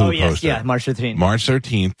Who poster. Yeah, March 13th. March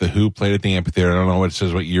 13th. The Who played at the amphitheater. I don't know what it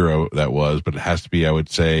says, what year that was, but it has to be, I would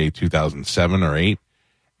say, 2007 or 8.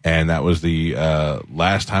 And that was the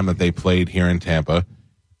last time that they played here in Tampa.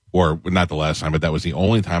 Or not the last time, but that was the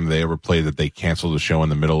only time they ever played that they canceled the show in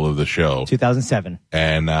the middle of the show. 2007.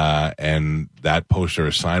 And that poster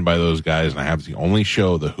is signed by those guys, and I have the only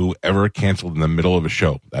show the Who ever canceled in the middle of a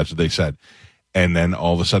show. That's what they said. And then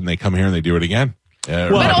all of a sudden they come here and they do it again.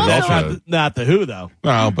 Well, not the Who though.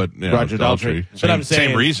 No, but Roger Daltrey.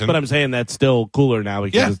 Same reason. But I'm saying that's still cooler now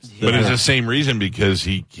because but it's the same reason because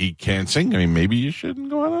he can't sing. I mean, maybe you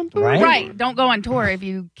shouldn't go out on tour. Right. Don't go on tour if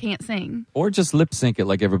you can't sing. Or just lip sync it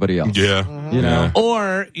like everybody else. Yeah. You know.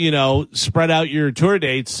 Or, spread out your tour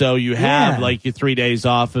dates so you have like your 3 days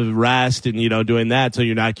off of rest and doing that so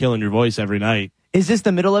you're not killing your voice every night. Is this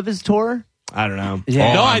the middle of his tour? I don't know.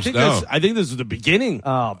 Yeah. No, I think this is the beginning.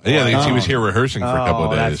 Oh, boy. Yeah, I think he was here rehearsing for a couple of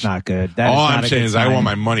days. That's not good. All I'm saying is I want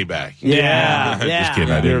my money back. Yeah. Just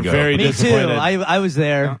kidding. I didn't go. Very Me too. disappointed. I was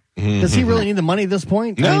there. Does he really need the money at this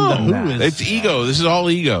point? No, I mean, the Who is, it's ego. This is all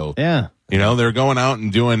ego. Yeah. They're going out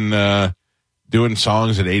and doing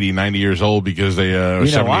songs at 80, 90 years old because they are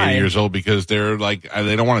 70, 80 years old because they're like,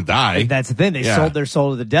 they don't want to die. That's the thing. They sold their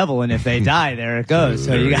soul to the devil, and if they die, there it goes.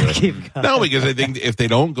 So you got to keep going. No, because I think if they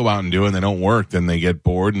don't go out and do it and they don't work, then they get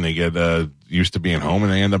bored and they get used to being home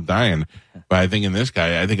and they end up dying. But I think in this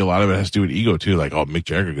guy, I think a lot of it has to do with ego too. Like, Mick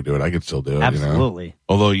Jagger could do it. I could still do it. Absolutely.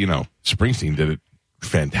 Although, Springsteen did it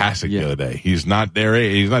fantastic the other day. He's not their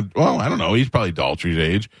age. He's not, well, I don't know. He's probably Daltrey's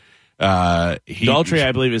age. Daltrey,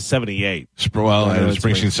 I believe, is 78. Well,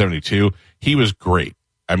 Springsteen's 72. He was great.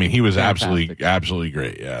 I mean, he was absolutely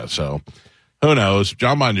great. Yeah. So who knows?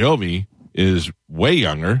 John Bon Jovi is way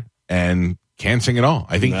younger and can't sing at all.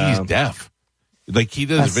 I think he's deaf. Like he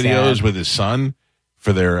does videos with his son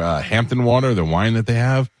for their Hampton water, the wine that they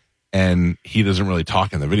have. And he doesn't really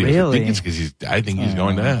talk in the videos. Really? I think it's because he's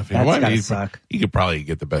going deaf. That's gotta suck. He could probably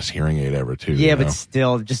get the best hearing aid ever too. Yeah, but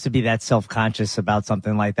still, just to be that self-conscious about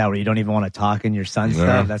something like that, where you don't even want to talk in your son's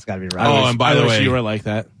stuff, that's got to be right. Oh, and by the way, you were like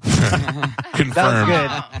that. Confirmed.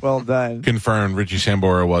 That was good. Well done. Confirmed. Richie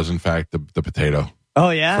Sambora was in fact the potato.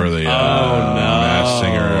 Oh yeah. For the Masked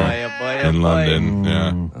Singer in London.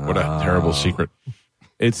 Yeah. What a terrible secret.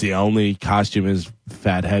 It's the only costume his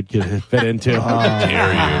fat head could fit into. How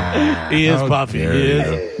dare you? He is puffy.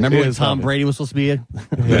 Remember when Tom Brady was supposed to be a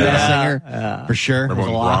singer? For sure. Remember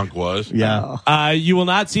when Gronk was? Yeah. You will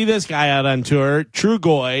not see this guy out on tour.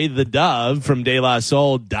 Trugoy, the Dove from De La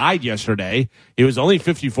Soul, died yesterday. He was only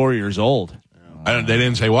 54 years old. They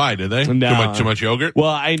didn't say why, did they? No. Too much yogurt? Well,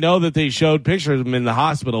 I know that they showed pictures of him in the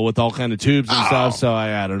hospital with all kind of tubes and stuff, so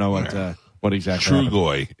I don't know what exactly happened.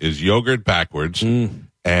 Trugoy is yogurt backwards.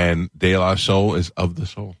 And De La Soul is of the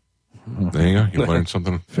soul. There you go. You learned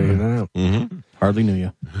something. Figured that out. Mm-hmm. Hardly knew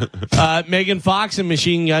you. Megan Fox and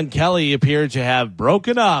Machine Gun Kelly appear to have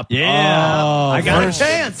broken up. Yeah. I got a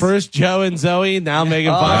chance. First Joe and Zoe, now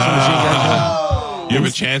Megan Fox and Machine Gun Kelly. You have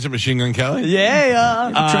a chance at Machine Gun Kelly?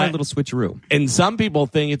 Yeah. Try a little switcheroo. And some people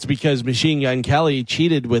think it's because Machine Gun Kelly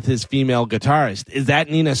cheated with his female guitarist. Is that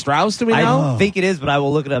Nina Strauss, do we know? I think it is, but I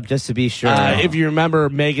will look it up just to be sure. If you remember,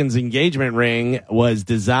 Megan's engagement ring was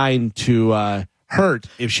designed to hurt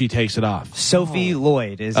if she takes it off. Sophie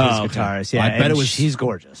Lloyd is his guitarist. Yeah, I bet it was. She's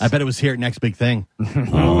gorgeous. I bet it was here at Next Big Thing.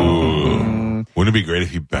 Ooh. Wouldn't it be great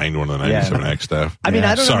if you banged one of the 97X staff? I mean,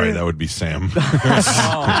 I don't Sorry, know. that would be Sam.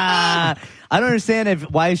 I don't understand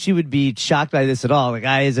why she would be shocked by this at all. The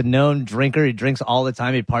guy is a known drinker. He drinks all the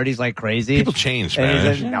time. He parties like crazy. People change, And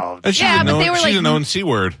man. he's like, no. And she's Yeah, but they were she's like- a known C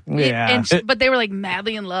word. Yeah. But they were like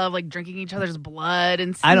madly in love, like drinking each other's blood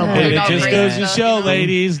and stuff. I don't like, think It all just crazy goes to stuff, show, you know?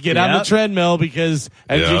 ladies, get on the Yep. treadmill because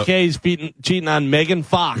MGK is cheating on Megan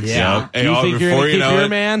Fox. Yeah. Hey, You think you're before going to you keep know your it,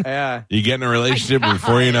 man? Yeah. you get in a relationship,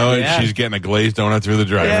 before you know it, Yeah. she's getting a glazed donut through the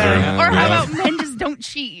drive-thru. Yeah. Or how Yeah. about men just don't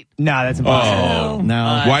cheat? No, that's impossible. Oh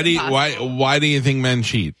No. Why do you think men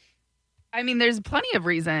cheat? I mean, there's plenty of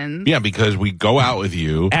reasons. Yeah, because we go out with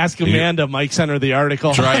you. Ask Amanda. Mike sent her the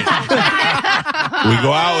article. That's right. We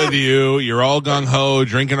go out with you. You're all gung ho,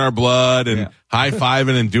 drinking our blood and high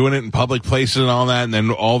fiving and doing it in public places and all that. And then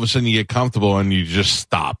all of a sudden you get comfortable and you just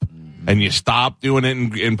stop. And you stop doing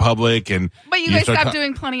it in public. And But you guys start stop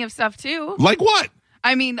doing plenty of stuff too. like what?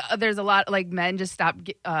 I mean, there's a lot like men just stop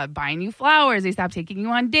buying you flowers. They stop taking you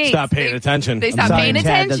on dates. Stop paying attention. They I'm stop sorry, paying Chad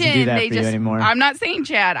attention. doesn't do that They for you just. anymore. I'm not saying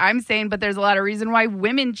Chad. I'm saying, but there's a lot of reason why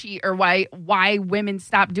women cheat or why women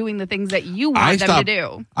stop doing the things that you want them to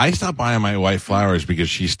do. I stopped buying my wife flowers because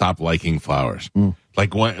she stopped liking flowers.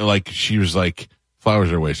 Like she was like,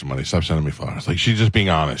 flowers are a waste of money. Stop sending me flowers. Like she's just being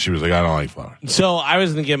honest. She was like, I don't like flowers. So I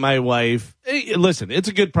was going to get my wife. Listen, it's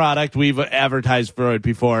a good product. We've advertised for it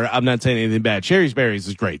before. I'm not saying anything bad. Cherry's Berries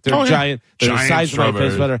is great. They're giant. They're the Giant size of my strawberries.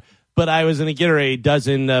 fist butter. But I was going to get her a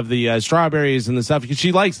dozen of the strawberries and the stuff because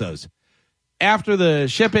she likes those. After the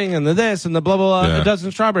shipping and the this and the blah, blah, blah, Yeah. a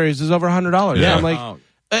dozen strawberries is over $100. Yeah. I'm like,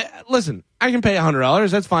 listen, I can pay $100.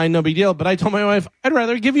 That's fine. No big deal. But I told my wife, I'd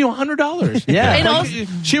rather give you $100. Yeah. And Like, also-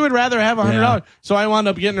 she would rather have $100. So I wound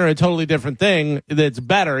up getting her a totally different thing that's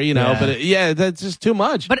better, you know. Yeah. But that's just too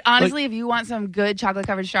much. But honestly, if you want some good chocolate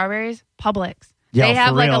covered strawberries, Publix. Yo, They have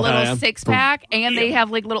for like a real. little Yeah. 6-pack, and they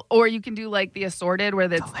have like little, or you can do like the assorted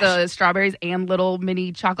where it's the strawberries and little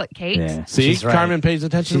mini chocolate cakes. Yeah. See, She's right. Carmen pays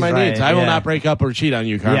attention She's to my right, needs. I will yeah. not break up or cheat on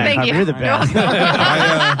you, Carmen. Yeah, Thank Carmen, you. you're the best.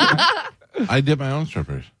 I did my own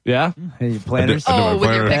strawberries. Yeah? Hey, planners. I did Oh, my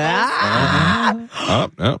with your planners. pickles.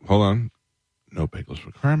 Oh, hold on. No pickles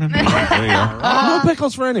for Carmen. There you go. No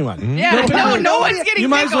pickles for anyone. Yeah, no one's getting You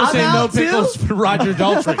might as well pickles. say no out, too. pickles for Roger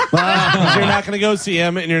Daltrey. 'Cause you're not going to go see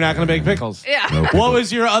him, and you're not going to make pickles. Yeah. No What pickles.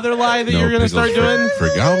 was your other lie that No you were going to pickles start doing? for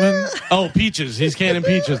Galvin? Oh, peaches. He's canning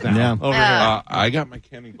peaches now. Yeah. Over here. I got my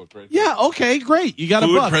canning book right here. Yeah, okay, great. You got a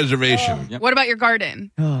Food book. preservation. What about your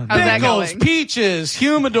garden? How's that Pickles, going? peaches,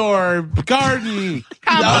 humidor, garden.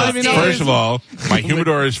 I mean, First of all, my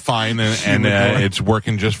humidor is fine and it's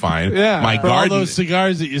working just fine. yeah, My for all garden, those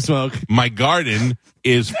cigars that you smoke. my garden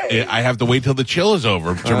is. I have to wait till the chill is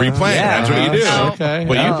over to replant. yeah. That's what you do. Okay.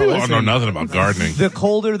 But you Oh, people don't listen. know nothing about gardening, The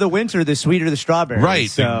colder the winter, the sweeter the strawberry. right?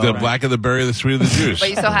 So, The blacker the berry, the sweeter the juice. But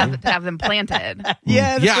you still have to have them planted.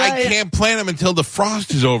 yeah, that's Yeah, I right. can't plant them until the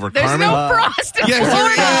frost is over, There's Carmen. no frost in Yes,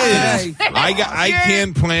 Florida. there is. I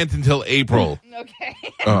can't plant until April. Okay.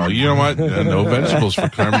 Oh, you know what? No vegetables for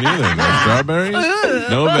Carmen either. No strawberries,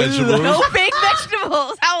 no vegetables, No baked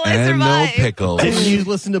vegetables. How will I and no survive? pickles. Didn't you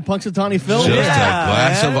listen to Punxsutawney Phil? Just a Yeah,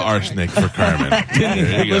 glass man. of arsenic for Carmen.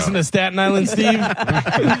 There you Listen go. to Staten Island, Steve.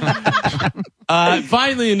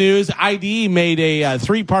 Finally, in news, ID made a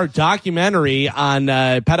 3-part documentary on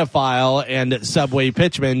pedophile and Subway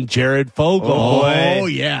pitchman Jared Fogle. Oh,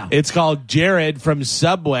 yeah. It's called Jared from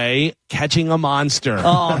Subway Catching a Monster.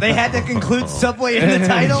 Oh, they had to conclude Subway in the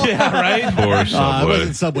title? Yeah, right? Poor It Subway.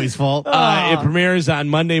 wasn't Subway's fault. It premieres on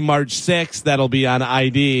Monday, March 6th. That'll be on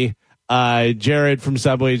ID. Jared from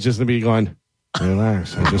Subway is just going to be going,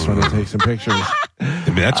 relax. I just want to take some pictures. I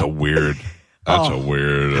mean, that's a weird. That's a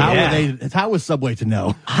weird. How was Subway to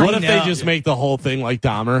know? What if they just make the whole thing like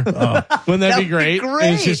Dahmer? Wouldn't that be great? great.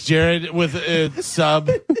 And it's just Jared with Sub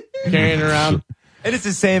carrying around. And it's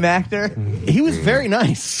the same actor. He was very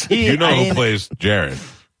nice. you know who plays Jared?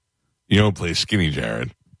 You know who plays Skinny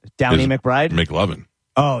Jared? Downey Is McBride? McLovin,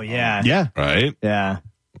 Oh, yeah. Yeah. right? Yeah.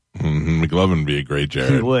 Mhm. McLovin would be a great He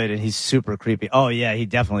Jared. would, and he's super creepy. Oh, yeah, he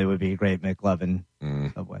definitely would be a great McLovin.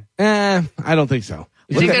 Subway. I don't think so.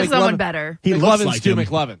 You think there's McLovin- someone better? He looks McLovin's like too him.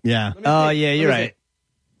 McLovin. Yeah. Oh, yeah, you're right.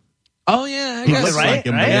 Oh, yeah. I He guess. looks like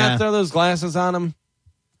him, but Yeah, yeah. throw those glasses on him.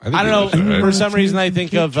 think I he don't was know. all For right. some reason, I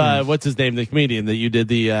think of, what's his name, the comedian that you did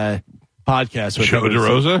the podcast with. Joe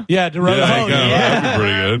DeRosa? Yeah, DeRosa. Yeah, Oh, that'd be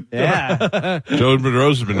pretty good. Yeah. Joe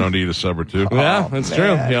DeRosa's been known to eat a sub or two. Yeah, that's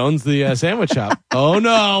true. He owns the sandwich shop. Oh,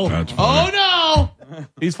 no. That's funny. Oh, no.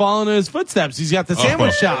 He's following in his footsteps. He's got the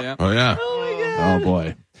sandwich shop. Oh yeah. Oh,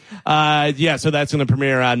 boy. So that's going to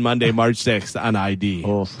premiere on Monday, March 6th on ID.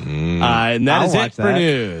 And that is it for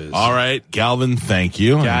news. All right, Galvin, thank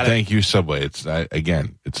you. And thank you, Subway. It's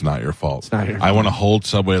not your fault. I want to hold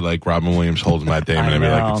Subway like Robin Williams holds Matt Damon and be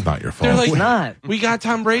like, it's not your fault. They're like, It's not. We got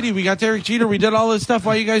Tom Brady. We got Derek Jeter. We did all this stuff.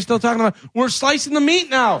 Why are you guys still talking about? We're slicing the meat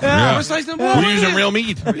now. We're slicing the meat. We're using real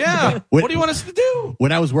meat. Yeah. What do you want us to do?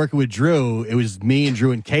 When I was working with Drew, it was me and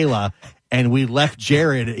Drew and Kayla. And we left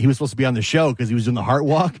Jared. He was supposed to be on the show because he was doing the Heart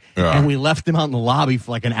Walk. And we left him out in the lobby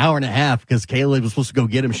for like an hour and a half because Kayla was supposed to go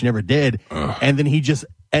get him. She never did. And then he just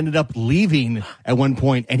ended up leaving at one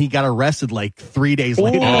point, and he got arrested like 3 days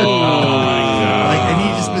later. Oh, my God. And he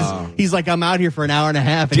just was. He's like, I'm out here for an hour and a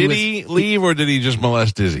half. And did he leave or did he just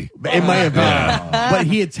molest Dizzy? It might have been. But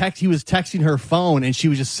he was texting her phone, and she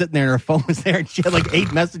was just sitting there, and her phone was there, and she had like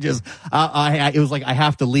 8 messages. It was like, I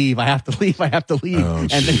have to leave. I have to leave. I have to leave. And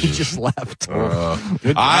then he just left.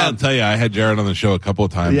 I'll tell you, I had Jared on the show a couple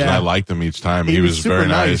of times, and I liked him each time. He was very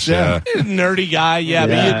nice. Nerdy guy.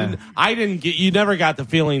 But you never got the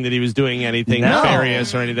feeling that he was doing anything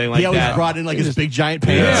nefarious or anything like that. He always brought in like his big giant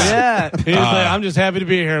pants. He was like, I'm just happy to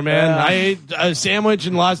be here, man. I ate a sandwich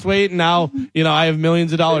and lost weight, and now I have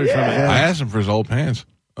millions of dollars from it. I asked him for his old pants.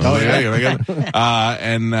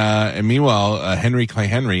 And meanwhile, Henry Clay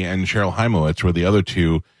Henry and Cheryl Heimowitz were the other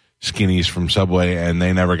two skinnies from Subway, and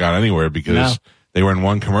they never got anywhere because they were in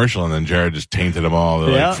one commercial, and then Jared just tainted them all.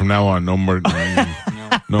 They're like, from now on, no more.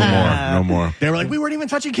 No more. They were like, we weren't even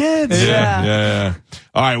touching kids. Yeah.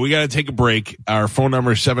 All right, we got to take a break. Our phone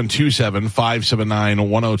number is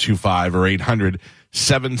 727-579-1025 or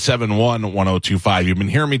 800-771-1025. You've been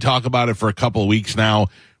hearing me talk about it for a couple of weeks now.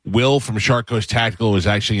 Will from Shark Coast Tactical is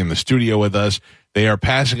actually in the studio with us. They are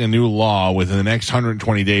passing a new law within the next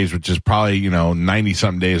 120 days, which is probably,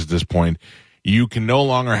 90-something days at this point. You can no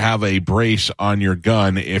longer have a brace on your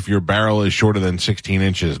gun if your barrel is shorter than 16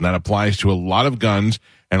 inches. And that applies to a lot of guns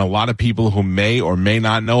and a lot of people who may or may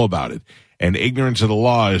not know about it. And ignorance of the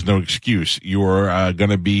law is no excuse. You're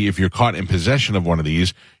going to be, if you're caught in possession of one of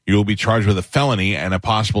these, you will be charged with a felony and a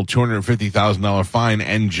possible $250,000 fine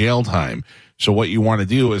and jail time. So what you want to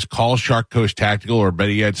do is call Shark Coast Tactical, or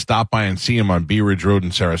better yet, stop by and see them on Bee Ridge Road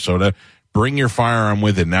in Sarasota. Bring your firearm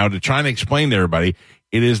with it. Now, to try and explain to everybody,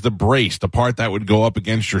 it is the brace, the part that would go up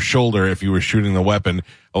against your shoulder if you were shooting the weapon.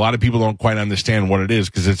 A lot of people don't quite understand what it is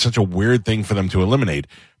because it's such a weird thing for them to eliminate.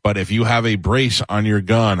 But if you have a brace on your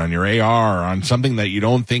gun, on your AR, or on something that you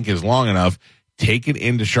don't think is long enough, take it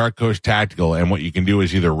into Shark Coast Tactical, and what you can do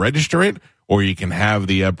is either register it or you can have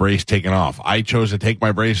the brace taken off. I chose to take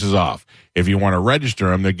my braces off. If you want to register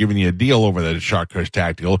them, they're giving you a deal over there at Shark Coast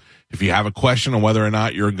Tactical. If you have a question on whether or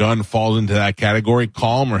not your gun falls into that category,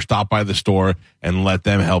 call them or stop by the store and let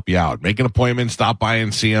them help you out. Make an appointment, stop by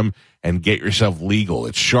and see them, and get yourself legal.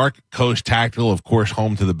 It's Shark Coast Tactical, of course,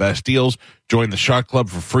 home to the best deals. Join the Shark Club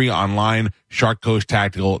for free online,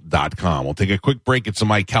 sharkcoasttactical.com. We'll take a quick break. It's the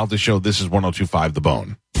Mike Calta Show. This is 102.5 The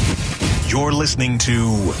Bone. You're listening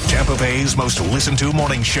to Tampa Bay's most listened to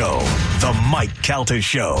morning show, The Mike Calta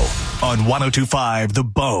Show, on 102.5 The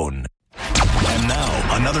Bone. And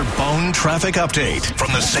now, another Bone traffic update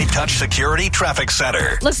from the Safe Touch Security Traffic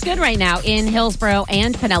Center. Looks good right now in Hillsborough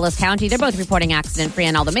and Pinellas County. They're both reporting accident-free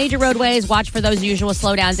on all the major roadways. Watch for those usual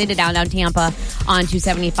slowdowns into downtown Tampa on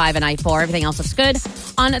 275 and I-4. Everything else looks good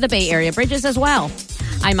on the Bay Area bridges as well.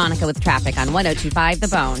 I'm Monica with traffic on 102.5 The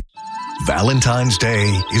Bone. Valentine's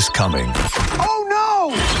Day is coming.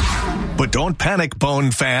 Oh, no! But don't panic,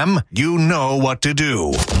 Bone fam. You know what to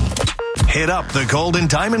do. Hit up the Gold and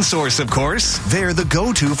Diamond Source, of course. They're the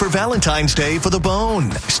go-to for Valentine's Day for the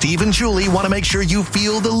Bone. Steve and Julie want to make sure you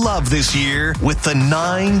feel the love this year with the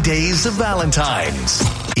 9 days of Valentine's.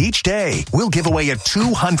 Each day, we'll give away a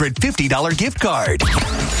 $250 gift card,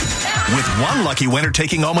 with one lucky winner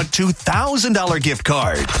taking home a $2,000 gift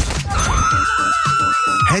card.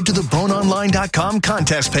 Head to the boneonline.com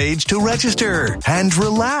contest page to register and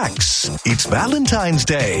relax. It's Valentine's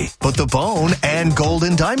Day, but the Bone and Gold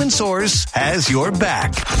and Diamond Source has your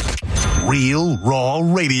back. Real Raw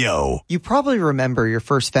Radio. You probably remember your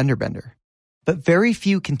first fender bender, but very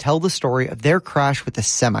few can tell the story of their crash with a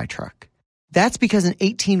semi-truck. That's because an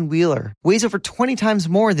 18-wheeler weighs over 20 times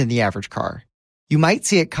more than the average car. You might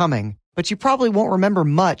see it coming, but you probably won't remember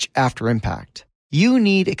much after impact. You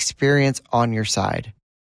need experience on your side.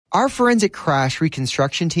 Our forensic crash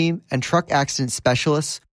reconstruction team and truck accident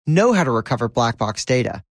specialists know how to recover black box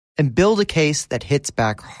data and build a case that hits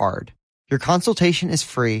back hard. Your consultation is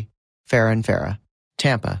free, Farah and Farah.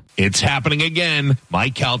 Tampa. It's happening again.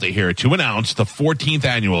 Mike Calta here to announce the 14th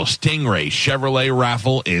annual Stingray Chevrolet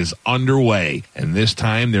raffle is underway. And this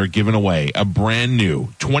time they're giving away a brand new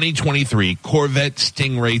 2023 Corvette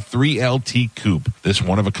Stingray 3LT Coupe. This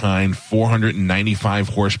one-of-a-kind 495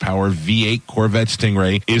 horsepower V8 Corvette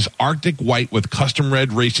Stingray is Arctic white with custom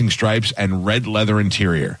red racing stripes and red leather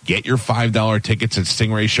interior. Get your $5 tickets at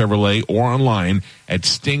Stingray Chevrolet or online at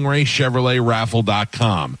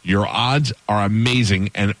stingraychevroletraffle.com. Your odds are amazing,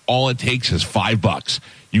 and all it takes is $5.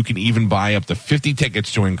 You can even buy up to 50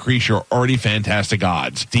 tickets to increase your already fantastic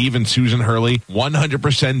odds. Steve and Susan Hurley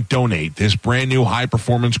 100% donate this brand new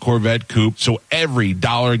high-performance Corvette Coupe, so every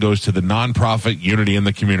dollar goes to the nonprofit Unity in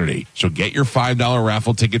the Community. So get your $5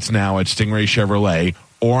 raffle tickets now at Stingray Chevrolet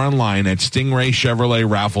or online at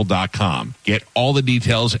stingraychevroletraffle.com. Get all the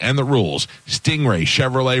details and the rules.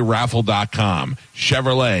 stingraychevroletraffle.com.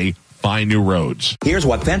 Chevrolet, find new roads. Here's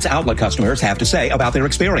what Fence Outlet customers have to say about their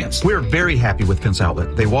experience. We're very happy with Fence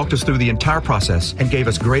Outlet. They walked us through the entire process and gave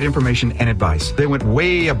us great information and advice. They went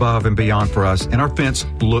way above and beyond for us, and our fence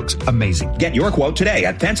looks amazing. Get your quote today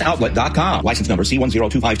at fenceoutlet.com. License number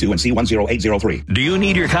C10252 and C10803. Do you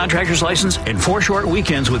need your contractor's license? In 4 short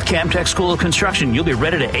weekends with Camtech School of Construction, you'll be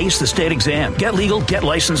ready to ace the state exam. Get legal, get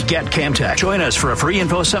licensed, get Camtech. Join us for a free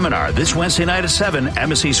info seminar this Wednesday night at 7,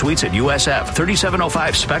 Embassy Suites at USF,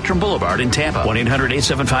 3705 Spectrum Boulevard in Tampa.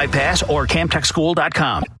 1-800-875-PASS or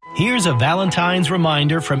camtechschool.com. Here's a Valentine's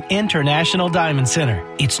reminder from International Diamond Center.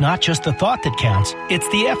 It's not just the thought that counts, it's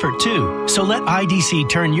the effort too. So let IDC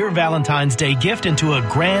turn your Valentine's Day gift into a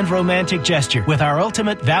grand romantic gesture with our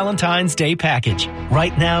ultimate Valentine's Day package.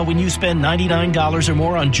 Right now, when you spend $99 or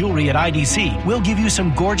more on jewelry at IDC, we'll give you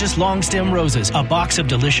some gorgeous long stem roses, a box of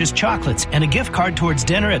delicious chocolates, and a gift card towards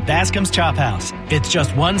dinner at Bascom's Chop House. It's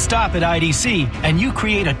just one stop at IDC, and you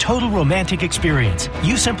create a total romantic experience.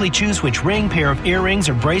 You simply choose which ring, pair of earrings,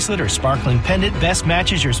 or bracelet or sparkling pendant best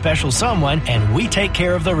matches your special someone, and we take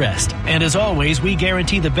care of the rest. And as always, we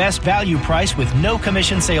guarantee the best value price with no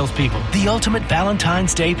commission salespeople. The ultimate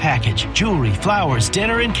Valentine's Day package. Jewelry, flowers,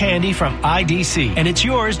 dinner, and candy from IDC. And it's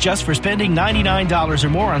yours just for spending $99 or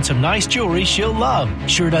more on some nice jewelry she'll love.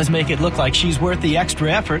 Sure does make it look like she's worth the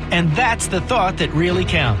extra effort, and that's the thought that really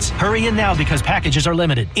counts. Hurry in now because packages are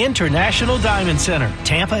limited. International Diamond Center,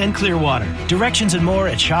 Tampa and Clearwater. Directions and more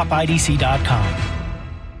at shopidc.com.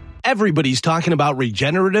 Everybody's talking about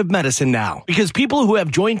regenerative medicine now because people who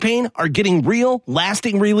have joint pain are getting real,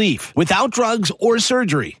 lasting relief without drugs or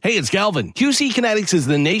surgery. Hey, it's Galvin. QC Kinetics is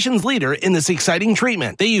the nation's leader in this exciting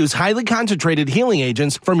treatment. They use highly concentrated healing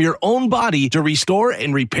agents from your own body to restore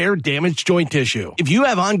and repair damaged joint tissue. If you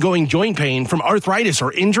have ongoing joint pain from arthritis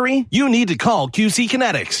or injury, you need to call QC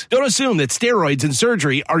Kinetics. Don't assume that steroids and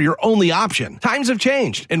surgery are your only option. Times have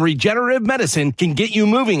changed, and regenerative medicine can get you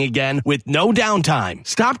moving again with no downtime.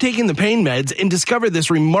 Stop taking the pain meds and discover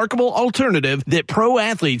this remarkable alternative that pro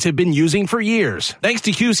athletes have been using for years. Thanks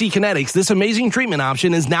to QC Kinetics, this amazing treatment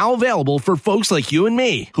option is now available for folks like you and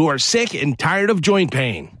me who are sick and tired of joint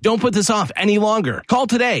pain. Don't put this off any longer. Call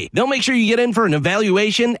today. They'll make sure you get in for an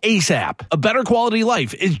evaluation ASAP. A better quality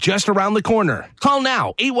life is just around the corner. Call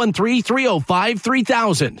now,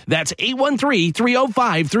 813-305-3000. That's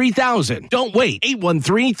 813-305-3000. Don't wait,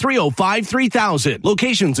 813-305-3000.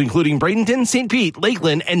 Locations including Bradenton, St. Pete,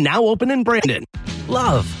 Lakeland, and now open in Brandon.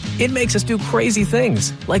 Love. It makes us do crazy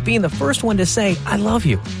things, like being the first one to say, I love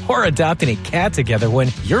you, or adopting a cat together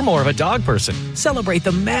when you're more of a dog person. Celebrate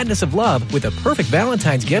the madness of love with a perfect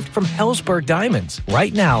Valentine's gift from Hellsberg Diamonds.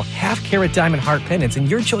 Right now, half-carat diamond heart pendants in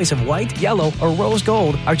your choice of white, yellow, or rose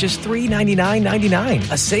gold are just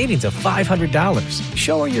 $399.99, a savings of $500.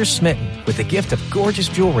 Show her you're smitten with the gift of gorgeous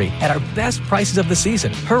jewelry at our best prices of the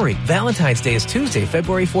season. Hurry, Valentine's Day is Tuesday,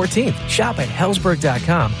 February 14th. Shop at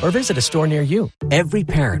Hellsberg.com or visit a store near you. Every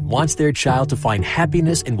parent wants their child to find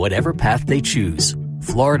happiness in whatever path they choose.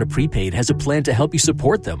 Florida Prepaid has a plan to help you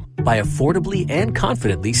support them by affordably and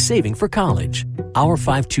confidently saving for college. Our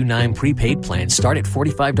 529 prepaid plans start at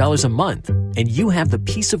 $45 a month, and you have the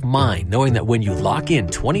peace of mind knowing that when you lock in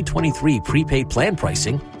 2023 prepaid plan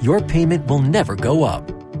pricing, your payment will never go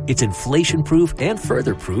up. It's inflation-proof and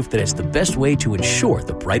further proof that it's the best way to ensure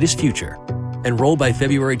the brightest future. Enroll by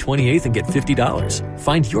February 28th and get $50.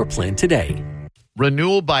 Find your plan today.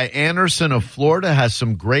 Renewal by Anderson of Florida has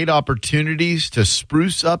some great opportunities to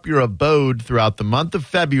spruce up your abode throughout the month of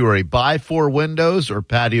February. Buy 4 windows or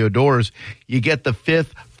patio doors. You get the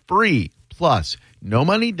 5th free. Plus, no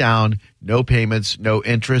money down, no payments, no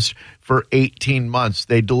interest for 18 months.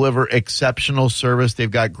 They deliver exceptional service. They've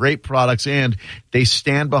got great products, and they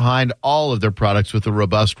stand behind all of their products with a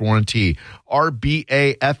robust warranty.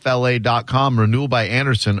 RBAFLA.com, renewal by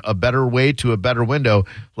Anderson, a better way to a better window.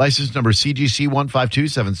 License number CGC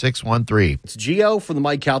 1527613. It's Gio from the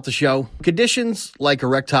Mike Calta Show. Conditions like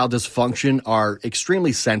erectile dysfunction are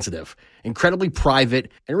extremely sensitive, incredibly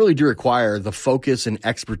private, and really do require the focus and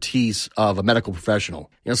expertise of a medical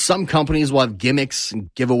professional. Some companies will have gimmicks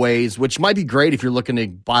and giveaways, which might be great if you're looking to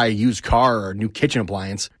buy a used car or a new kitchen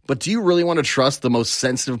appliance. But do you really want to trust the most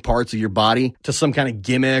sensitive parts of your body to some kind of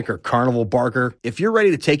gimmick or carnival barker? If you're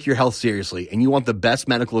ready to take your health seriously and you want the best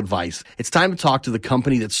medical advice, it's time to talk to the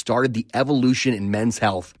company that started the evolution in men's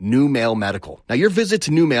health, New Male Medical. Now, your visit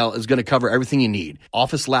to New Male is going to cover everything you need: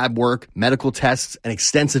 office lab work, medical tests, an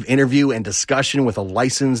extensive interview and discussion with a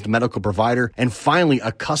licensed medical provider, and finally,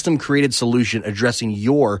 a custom-created solution addressing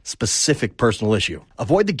your specific personal issue.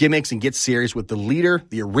 Avoid the gimmicks and get serious with the leader,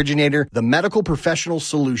 the originator, the medical professional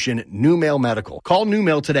solution, New Male Medical. Call New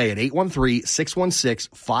Male today at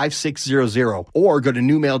 813-616-5600 or go to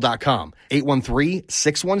newmail.com,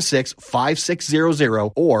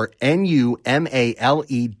 813-616-5600 or NUMALE.com.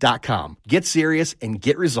 Get serious and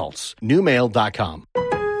get results. Newmail.com.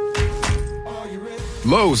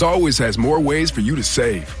 Lowe's always has more ways for you to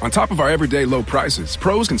save. On top of our everyday low prices,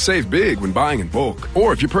 pros can save big when buying in bulk.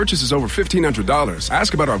 Or if your purchase is over $1,500,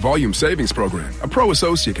 ask about our Volume Savings Program. A pro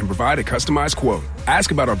associate can provide a customized quote. Ask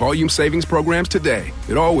about our Volume Savings Programs today.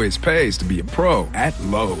 It always pays to be a pro at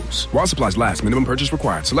Lowe's. While supplies last, minimum purchase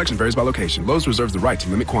required. Selection varies by location. Lowe's reserves the right to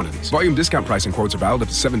limit quantities. Volume discount pricing quotes are valid up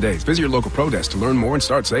to 7 days. Visit your local pro desk to learn more and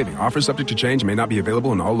start saving. Offers subject to change and may not be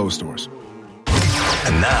available in all Lowe's stores.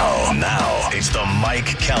 And now, it's the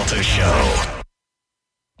Mike Calta Show.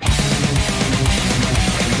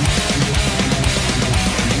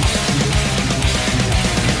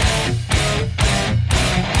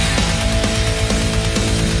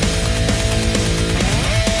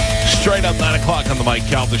 Straight up 9 o'clock on the Mike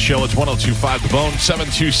Calta Show. It's 102.5 The Bone,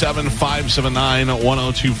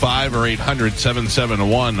 727-579-1025 or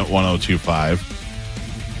 800-771-1025.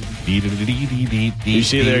 You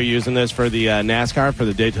see they're using this for the NASCAR for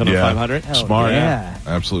the Daytona 500. Hell smart, yeah.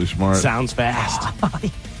 Absolutely smart. Sounds fast.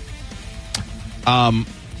 I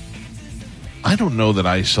don't know that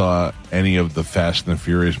I saw any of the Fast and the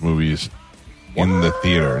Furious movies in the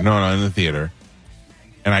theater. No, in the theater.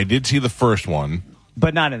 And I did see the first one,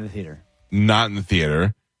 but not in the theater. Not in the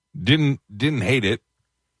theater. Didn't hate it.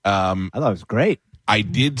 I thought it was great. I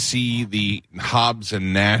did see the Hobbs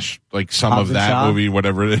and Nash, like some of that movie,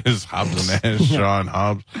 whatever it is, Hobbs and Nash, Shaw and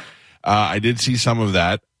Hobbs. I did see some of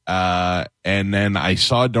that. And then I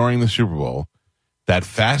saw during the Super Bowl that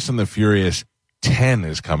Fast and the Furious 10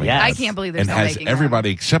 is coming out. I can't believe they're still making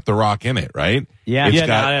everybody except The Rock in it, right? Yeah. It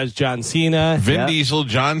has John Cena. Vin Diesel,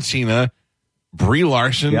 John Cena, Brie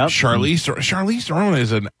Larson, Charlize Theron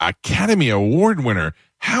is an Academy Award winner.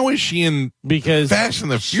 How is she in Fast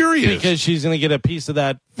and the Furious? Because she's going to get a piece of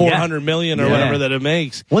that $400 million or whatever that it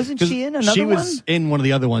makes. Wasn't she in another one? She was in one of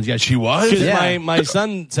the other ones. Yeah, she was. Because my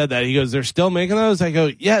son said that. He goes, they're still making those? I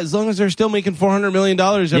go, yeah, as long as they're still making $400 million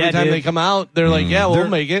every time they come out, they're like, yeah, we'll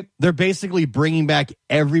make it. They're basically bringing back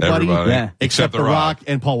everybody. Except The Rock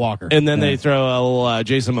and Paul Walker. And then they throw a little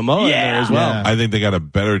Jason Momoa in there as well. Yeah. I think they got a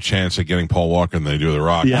better chance at getting Paul Walker than they do The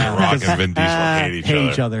Rock. Yeah. The Rock and Vin Diesel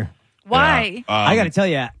hate each other. Why? I got to tell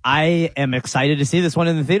you, I am excited to see this one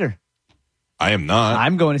in the theater. I am not.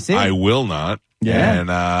 I'm going to see it. I will not. Yeah.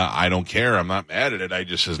 And I don't care. I'm not mad at it. I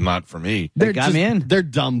just is not for me. They're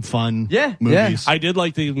dumb fun movies. I did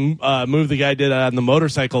like the move the guy did on the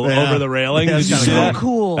motorcycle over the railing. Did you see that?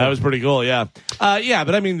 Cool. That was pretty cool, yeah.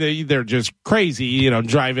 But I mean, they're just crazy,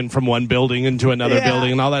 driving from one building into another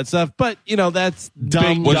building and all that stuff. But, that's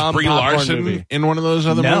dumb. Was Brie Larson in one of those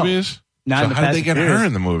other movies? Not so how did they get her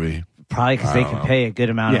in the movie? Probably because they can pay a good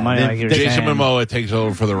amount of money. Jason Momoa takes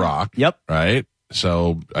over for The Rock. Yep. Right?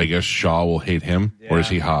 So I guess Shaw will hate him. Or is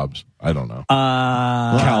he Hobbs? I don't know.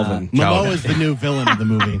 Calvin. Momoa is the new villain of the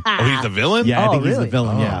movie. Oh, he's the villain? Yeah, I think he's the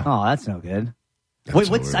villain, yeah. Oh, that's no good.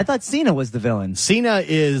 Wait, I thought Cena was the villain. Cena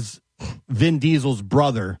is Vin Diesel's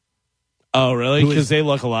brother. Oh, really? Because they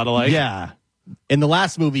look a lot alike? Yeah. In the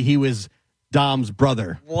last movie, he was Dom's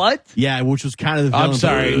brother. What? Yeah, which was kind of the villain. I'm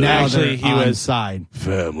sorry. Now actually, he was side.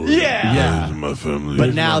 Family. Yeah. My family.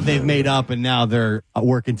 But now they've made up, and now they're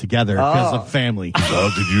working together because of family. How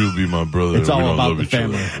could you be my brother? It's all about the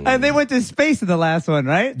family. And they went to space in the last one,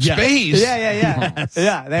 right? Yes. Space? Yeah. Yes.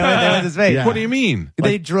 Yeah, they went to space. Yeah. What do you mean?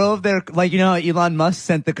 They drove their, how Elon Musk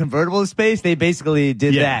sent the convertible to space? They basically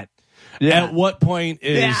did that. Yeah. At what point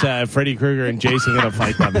is Freddy Krueger and Jason going to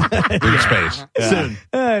fight them in space? Soon.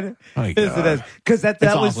 Because that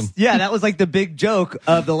was awesome. that was like the big joke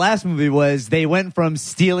of the last movie was they went from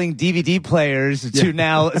stealing DVD players to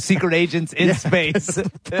now secret agents in space.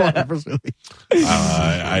 I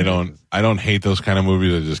don't hate those kind of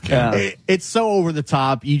movies. I just can't. It's so over the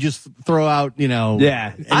top. You just throw out,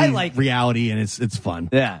 I like reality, and it's fun.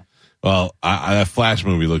 Yeah. Well, that Flash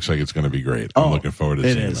movie looks like it's going to be great. I'm looking forward to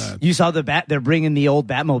seeing that. You saw they're bringing the old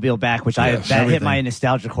Batmobile back, which hit my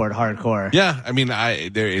nostalgia chord hardcore. Yeah, I mean,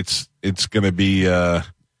 it's going to be.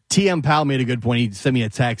 TM Powell made a good point. He sent me a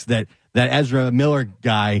text that Ezra Miller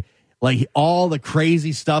guy, like all the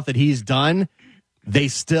crazy stuff that he's done, they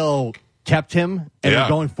still kept him and are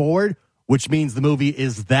going forward, which means the movie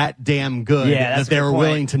is that damn good that they were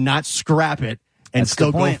willing to not scrap it and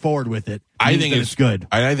still go forward with it. I think it's good.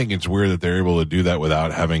 I think it's weird that they're able to do that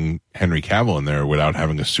without having Henry Cavill in there, without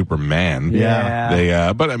having a Superman.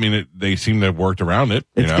 Yeah. But I mean, they seem to have worked around it.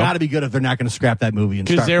 It's got to be good if they're not going to scrap that movie.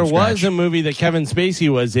 Because there was a movie that Kevin Spacey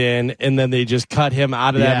was in, and then they just cut him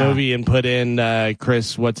out of that movie and put in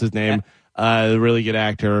Chris, what's his name? The really good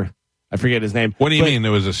actor. I forget his name. What do you mean?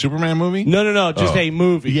 There was a Superman movie? No. Just a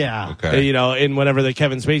movie. Yeah. Okay. In whatever the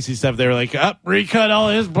Kevin Spacey stuff, they were like, recut all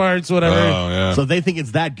his parts, whatever. Oh, yeah. So they think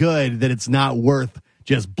it's that good that it's not worth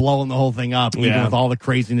just blowing the whole thing up, even with all the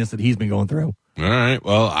craziness that he's been going through. All right.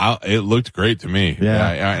 Well, it looked great to me.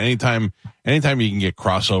 Yeah. Anytime you can get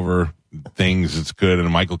crossover things, it's good. And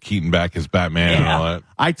Michael Keaton back as Batman and all that.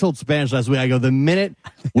 I told Spanish last week, I go, the minute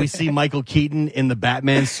we see Michael Keaton in the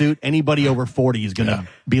Batman suit, anybody over 40 is going to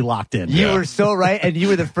be locked in. You were so right, and you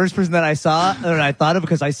were the first person that I saw, or I thought of,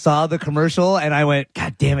 because I saw the commercial, and I went,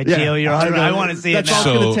 God damn it, Gio, you're 100. I want to see it now. That's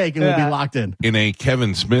all it's going to take, and we'll be locked in. In a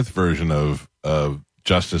Kevin Smith version of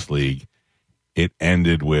Justice League, it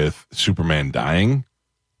ended with Superman dying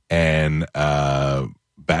and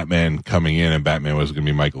Batman coming in, and Batman was going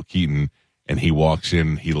to be Michael Keaton, and he walks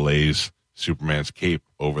in, he lays Superman's cape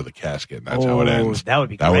over the casket, and that's how it ends. That would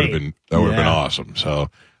be great. That would have been Yeah. awesome. So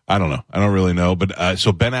I don't know. I don't really know. But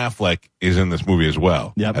so Ben Affleck is in this movie as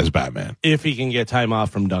well as Batman. If he can get time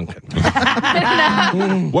off from Duncan.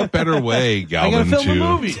 What better way, Galvin, film a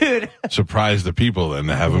movie. to surprise the people than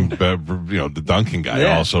to have him, the Duncan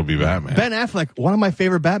guy also be Batman? Ben Affleck, one of my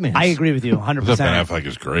favorite Batmans. I agree with you 100%. Ben Affleck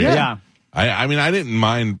is great. Yeah. I mean, I didn't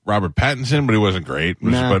mind Robert Pattinson, but he wasn't great.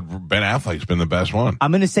 Nah. But Ben Affleck's been the best one.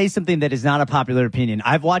 I'm going to say something that is not a popular opinion.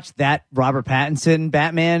 I've watched that Robert Pattinson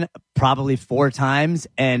Batman probably 4 times,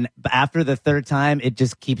 and after the 3rd time, it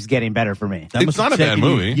just keeps getting better for me. It's not a bad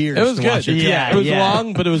movie. It was good. It was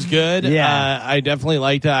long, but it was good. Yeah. I definitely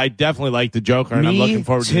liked it. I definitely liked the Joker, and I'm looking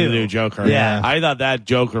forward to the new Joker. Yeah. I thought that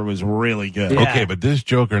Joker was really good. Yeah. Okay, but this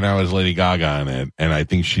Joker now has Lady Gaga in it, and I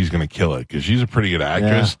think she's going to kill it because she's a pretty good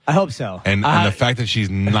actress. I hope so. And the fact that she's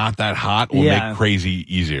not that hot will make crazy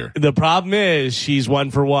easier. The problem is she's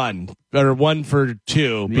 1 for 1 or 1 for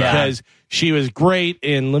 2 because she was great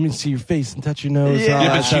in Let Me See Your Face and Touch Your Nose. Yeah,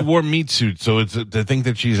 but she wore meat suits, so it's to think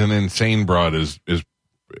that she's an insane broad is easy.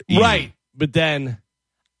 Right. But then,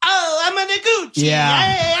 I'm in a Gucci. Yeah.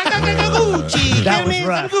 Hey, I got the Gucci. That Give was me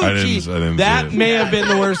rough. some I Gucci. didn't That see it. may have been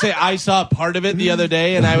the worst thing. I saw part of it the other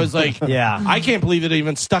day, and I was like, I can't believe it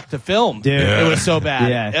even stuck to film. Dude. It was so bad.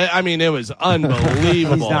 Yeah. I mean, it was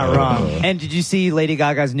unbelievable. He's not wrong. And did you see Lady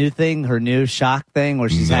Gaga's new thing, her new shock thing, where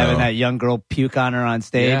she's having that young girl puke on her on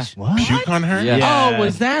stage? Yeah. What? Puke on her? Yeah. Oh,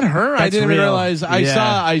 was that her? I That's didn't real. realize.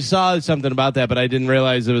 I saw something about that, but I didn't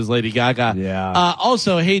realize it was Lady Gaga. Yeah.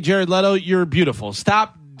 Also, hey, Jared Leto, you're beautiful.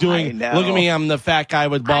 Stop doing. I know. Look at me, I'm the fat guy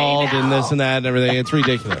with bald and this and that and everything. It's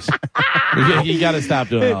ridiculous. you got to stop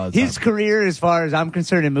doing all that His stuff. career, as far as I'm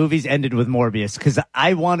concerned, in movies ended with Morbius because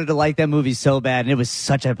I wanted to like that movie so bad, and it was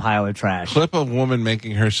such a pile of trash. Clip of woman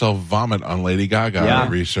making herself vomit on Lady Gaga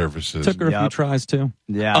resurfaces. Took her a few tries too.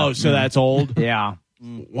 Yeah. Oh, so that's old? Yeah.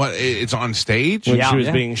 What? It's on stage? When she was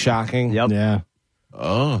being shocking? Yep. Yeah.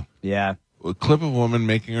 Oh. Yeah. A clip of woman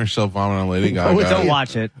making herself vomit on Lady Gaga. Don't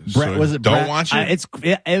watch it. Brett, was it Don't Brett? watch it?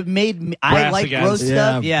 It made me. I Brass like against. gross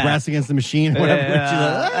stuff. Yeah. Brass Against the Machine. Whatever.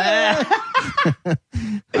 I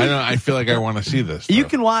know. I feel like I want to see this. You stuff.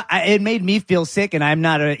 can watch. It made me feel sick, and I'm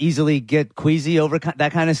not easily get queasy over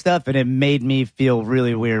that kind of stuff, and it made me feel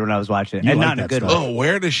really weird when I was watching it, You and like not in a that good stuff. way. Oh,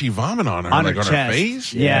 where does she vomit on her? On like her on chest. her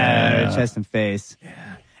face? Yeah, her chest and face. Yeah.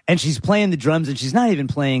 And she's playing the drums, and she's not even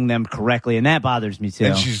playing them correctly, and that bothers me too.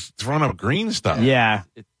 And she's throwing up green stuff. Yeah.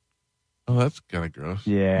 Oh, that's kind of gross.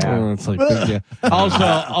 Yeah. Oh, it's like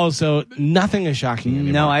also, nothing is shocking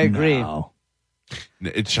anymore. No, I agree. No.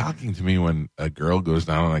 It's shocking to me when a girl goes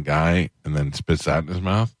down on a guy and then spits that in his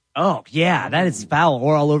mouth. Oh, yeah, that is foul.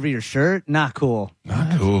 Or all over your shirt. Not cool. Not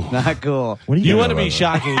Not cool. Not cool. What do you want to be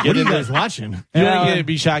shocking? What are you guys watching? You want to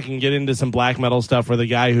be shocking? Get into some black metal stuff where the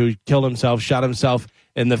guy who killed himself shot himself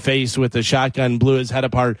in the face with a shotgun, blew his head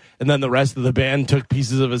apart, and then the rest of the band took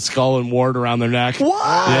pieces of his skull and wore it around their neck. What?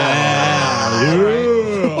 Yeah.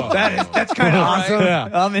 That's kind of awesome. Yeah.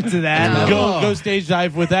 I'm into that. Go stage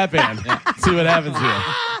dive with that band. See what happens here.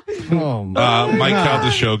 Mike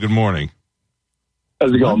Calta Show, good morning.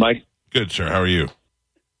 How's it going, Mike? Good, sir. How are you?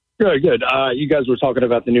 Good. You guys were talking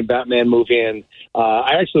about the new Batman movie, and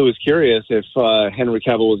I actually was curious if Henry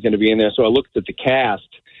Cavill was going to be in there, so I looked at the cast,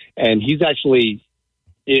 and he's actually,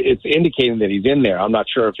 it's indicating that he's in there. I'm not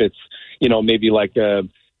sure if it's, maybe like a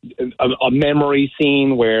memory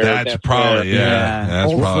scene where that's probably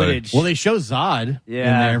that's old probably footage. Well, they show Zod in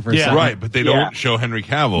there for a second. right, but they don't show Henry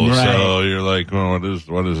Cavill, so you're like, well,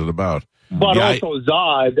 what is it about? But also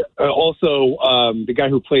Zod, the guy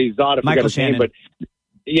who plays Zod, I forgot his name, but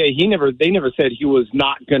they never said he was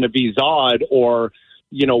not going to be Zod, or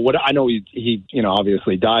what. I know he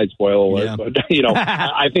obviously died, spoiler alert, but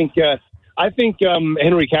I think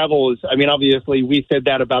Henry Cavill is. I mean, obviously we said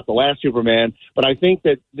that about the last Superman, but I think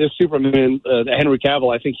that this Superman, Henry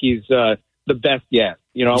Cavill, I think he's the best yet.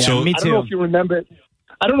 So, me too. I don't know if you remember.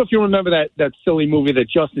 I don't know if you remember that silly movie that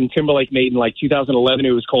Justin Timberlake made in like 2011.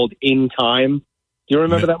 It was called In Time. Do you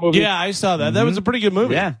remember that movie? Yeah, I saw that. That was a pretty good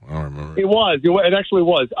movie. Yeah, I don't remember. It actually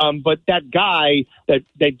was. But that guy that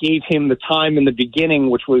gave him the time in the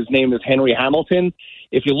beginning, which was named as Henry Hamilton,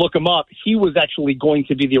 if you look him up, he was actually going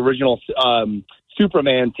to be the original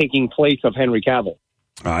Superman taking place of Henry Cavill.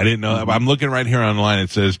 I didn't know that. I'm looking right here online.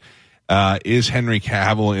 It says, is Henry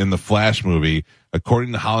Cavill in the Flash movie?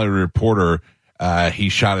 According to Hollywood Reporter, he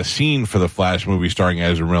shot a scene for the Flash movie starring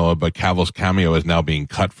Ezra Miller, but Cavill's cameo is now being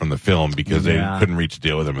cut from the film because they couldn't reach a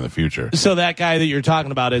deal with him in the future. So that guy that you're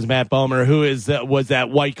talking about is Matt Bomer, who was that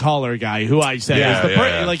white collar guy who I said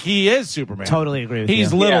is like he is Superman. Totally agree with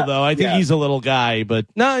he's you. little though. I think he's a little guy, but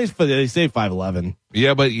no, they say 5'11".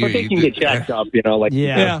 Yeah, but they can get jacked up,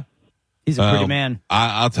 He's a pretty man.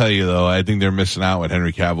 I'll tell you, though, I think they're missing out with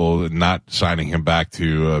Henry Cavill not signing him back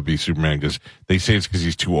to be Superman because they say it's because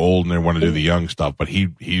he's too old and they want to do the young stuff, but he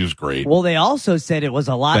was great. Well, they also said it was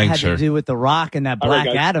a lot had to do with The Rock and that Black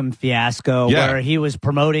Adam fiasco where he was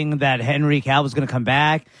promoting that Henry Cavill was going to come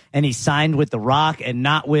back and he signed with The Rock and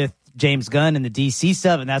not with James Gunn and the DC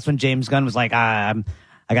stuff. And that's when James Gunn was like,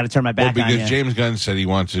 I got to turn my back on you. Because James Gunn said he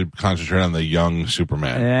wants to concentrate on the young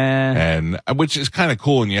Superman. Yeah. And which is kind of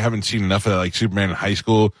cool, and you haven't seen enough of that, like Superman in high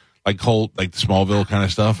school, like Colt, like the Smallville kind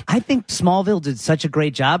of stuff. I think Smallville did such a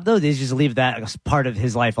great job, though. They just leave that as part of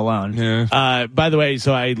his life alone. Yeah. By the way,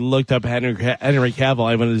 so I looked up Henry Cavill.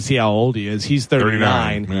 I wanted to see how old he is. He's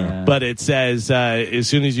 39. But it says, as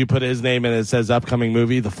soon as you put his name in, it says upcoming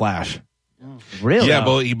movie, The Flash. Really? Yeah,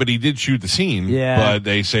 but he did shoot the scene. Yeah. But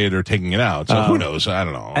they say they're taking it out. So who knows? I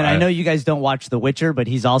don't know. And I know you guys don't watch The Witcher, but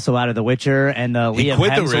he's also out of The Witcher and he Liam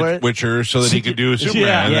quit Hemsworth. The Witcher so that he could do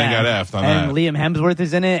Superman and then got effed on that. And Liam Hemsworth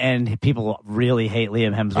is in it, and people really hate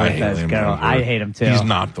Liam Hemsworth as Geralt. I hate him too. He's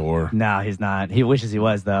not Thor. No, he's not. He wishes he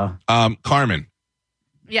was though. Carmen.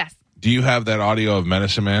 Yes. Do you have that audio of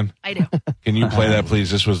Medicine Man? I do. Can you play that, please?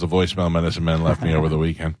 This was the voicemail Medicine Man left me over the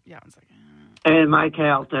weekend. Yeah, one second. Hey, Mike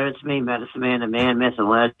Calter, it's me, Medicine Man, the man, myth, and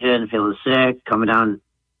legend, feeling sick, coming down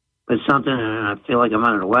with something, and I feel like I'm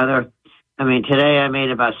under the weather. I mean, today I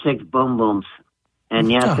made about 6 boom booms,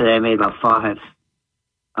 and yesterday I made about 5.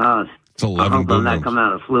 It's 11 I hope boom I'm not booms. coming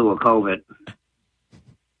out of flu or COVID.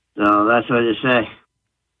 So that's what I say.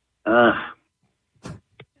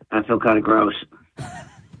 I feel kind of gross.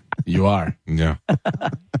 You are. Yeah.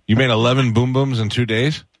 You made 11 boom booms in 2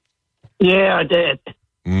 days? Yeah, I did.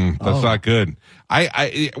 That's not good.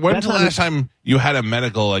 When's the last time you had a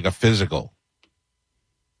medical, like a physical?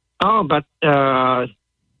 Oh, but 4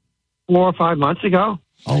 or 5 months ago.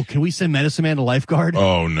 Oh, can we send Medicine Man to lifeguard?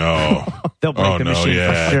 Oh, no. They'll break the machine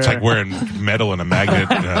for sure. It's like wearing metal in a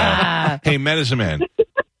magnet. Hey, Medicine Man,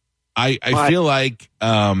 I feel like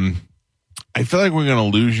we're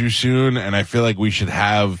going to lose you soon, and I feel like we should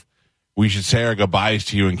say our goodbyes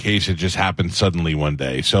to you in case it just happens suddenly one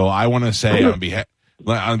day. So I want to say on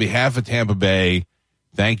behalf of Tampa Bay,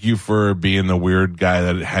 thank you for being the weird guy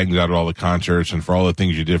that hangs out at all the concerts and for all the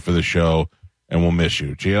things you did for the show, and we'll miss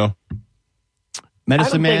you. Gio?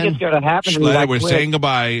 Medicine Man. I don't think it's going to happen to me that We're quick. saying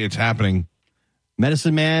goodbye. It's happening.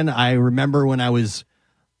 Medicine Man, I remember when I was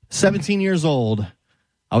 17 years old,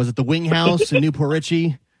 I was at the Wing House in Newport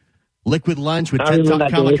Richie, liquid lunch with Ted Talk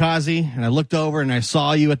Kamikaze, and I looked over and I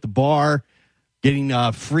saw you at the bar getting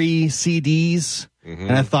free CDs,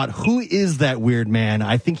 and I thought, who is that weird man?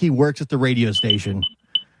 I think he works at the radio station.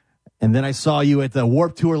 And then I saw you at the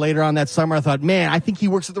Warped Tour later on that summer. I thought, man, I think he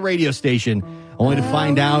works at the radio station. Only to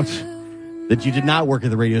find out that you did not work at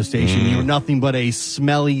the radio station. You were nothing but a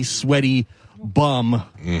smelly, sweaty bum.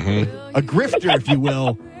 A grifter, if you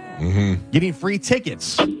will. Getting free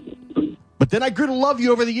tickets. But then I grew to love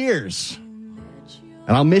you over the years.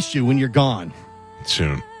 And I'll miss you when you're gone.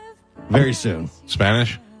 Soon. Very soon.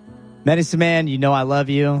 Spanish? Medicine Man, you know I love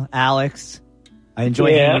you. Alex, I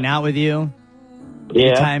enjoy hanging out with you.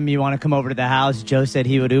 Anytime you want to come over to the house, Joe said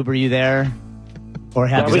he would Uber you there. Or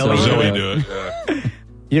have Zoe do it. Yeah.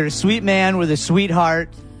 You're a sweet man with a sweetheart.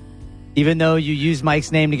 Even though you use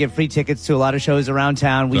Mike's name to get free tickets to a lot of shows around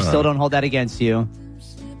town, we still don't hold that against you.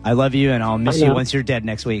 I love you, and I'll miss you once you're dead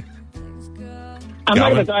next week. I'm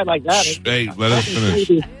not going to die like that. Hey, let us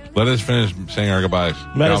finish. Let us finish saying our goodbyes.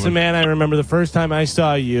 Medicine Man, I remember the first time I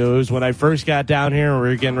saw you was when I first got down here and we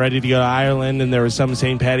were getting ready to go to Ireland, and there was some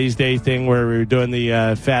St. Patty's Day thing where we were doing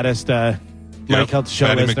the fattest Mike Health Show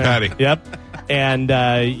Patty listener. McPatty. Yep.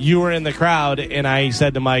 And you were in the crowd, and I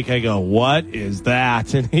said to Mike, I go, what is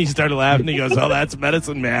that? And he started laughing. He goes, oh, that's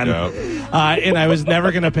Medicine Man. Yep. And I was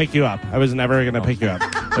never going to pick you up. I was never going to pick you up.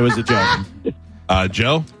 It was a joke.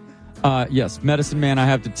 Joe? Yes, Medicine Man, I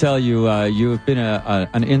have to tell you, you have been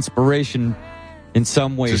an inspiration in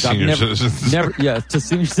some ways. To senior citizens. To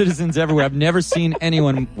senior citizens everywhere. I've never seen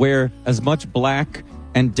anyone wear as much black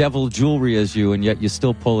and devil jewelry as you, and yet you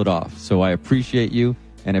still pull it off. So I appreciate you,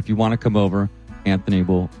 and if you want to come over, Anthony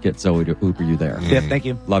will get Zoe to Uber you there. Yeah, thank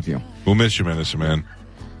you. Love you. We'll miss you, Medicine Man.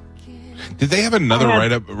 Did they have another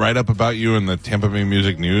write-up about you in the Tampa Bay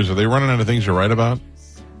Music News? Are they running out of things to write about?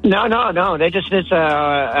 No. They just did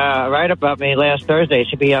write about me last Thursday. It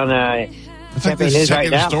should be on it's like the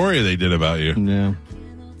second story they did about you. Yeah.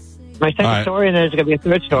 My second story, and there's going to be a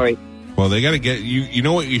third story. Well, they got to get you. You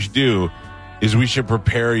know what you should do is we should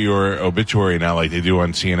prepare your obituary now, like they do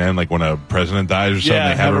on CNN, like when a president dies or something,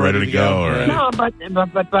 they have it ready to go. Or, no,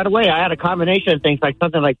 but by the way, I had a combination of things, like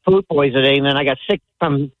something like food poisoning, and then I got sick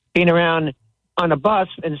from being around on a bus,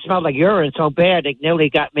 and it smelled like urine so bad it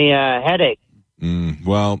nearly got me a headache.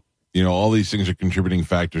 Well, you know, all these things are contributing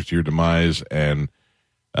factors to your demise, and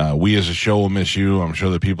we as a show will miss you. I'm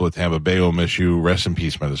sure the people at Tampa Bay will miss you. Rest in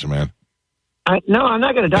peace, Medicine Man. No, I'm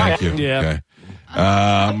not going to die. Thank you. Yeah.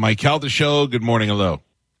 Okay. Mike Calda Show, good morning. Hello.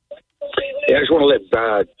 Yeah, I just want to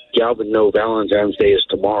let Galvin know Valentine's Day is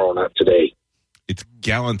tomorrow, not today. It's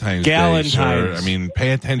Galentine's Day, sir. I mean,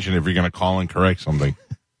 pay attention if you're going to call and correct something.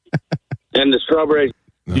 And the strawberry.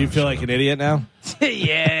 Do you feel like an idiot now?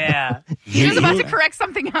 Yeah. He was about to correct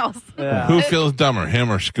something else. Yeah. Who feels dumber,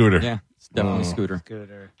 him or Scooter? Yeah, it's definitely Scooter.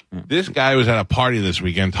 This guy was at a party this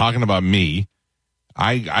weekend talking about me.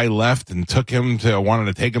 I left and wanted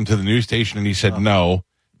to take him to the news station, and he said no.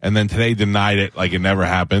 And then today denied it like it never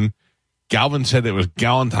happened. Galvin said it was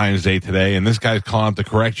Galentine's Day today, and this guy's calling up to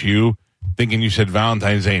correct you, thinking you said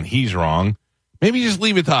Valentine's Day, and he's wrong. Maybe just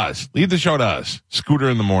leave it to us. Leave the show to us. Scooter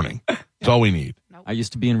in the morning. That's all we need. I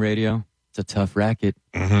used to be in radio. It's a tough racket.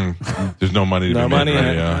 Mm-hmm. There's no money to be made in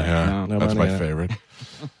radio. Yeah. No That's my favorite.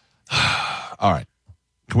 All right.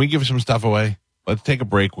 Can we give some stuff away? Let's take a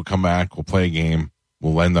break. We'll come back. We'll play a game.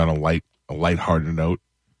 We'll end on a lighthearted note,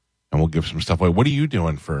 and we'll give some stuff away. What are you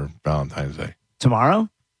doing for Valentine's Day? Tomorrow?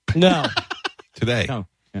 No. Today? No.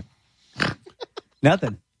 Yeah.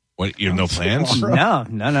 Nothing. What? You have no plans? No.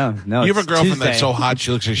 You have a girlfriend that's so hot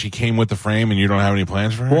she looks like she came with the frame, and you don't have any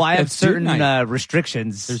plans for her? Well, I have certain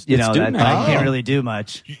restrictions, that I can't really do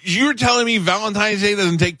much. You're telling me Valentine's Day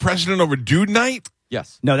doesn't take precedent over dude night?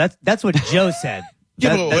 Yes. No, that's what Joe said.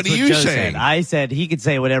 Yeah, but what are you saying? I said he could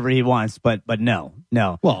say whatever he wants, but no.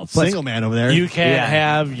 Well, single man over there. You can't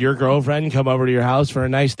have your girlfriend come over to your house for a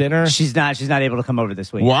nice dinner? She's not able to come over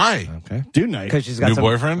this week. Why? Okay. Dude night. Because she's got New some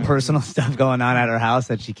boyfriend? personal stuff going on at her house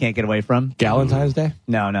that she can't get away from. Galentine's Day?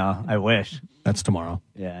 No, I wish. That's tomorrow.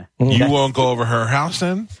 Yeah. You won't go over her house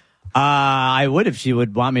then? I would if she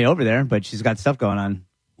would want me over there, but she's got stuff going on.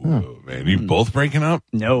 Oh, man. You both breaking up?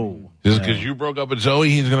 No. Just because you broke up with Zoe,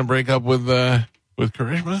 he's going to break up with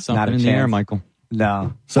Karishma? Something in the air, Michael.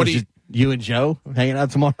 No. So you and Joe hanging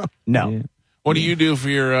out tomorrow? No. Yeah. What do you do for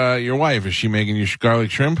your wife? Is she making you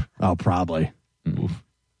garlic shrimp? Oh, probably.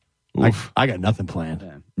 Oof. I got nothing planned.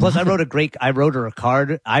 Yeah. Plus, I wrote her a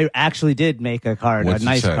card. I actually did make a card, What's a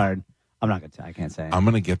nice it say? card. I'm not going to I can't say. I'm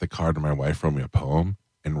going to get the card to my wife, wrote me a poem,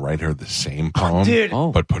 and write her the same poem, dude.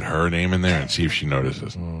 but put her name in there and see if she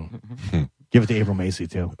notices. Give it to April Macy,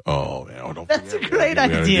 too. Oh, man. Don't That's forget a great that.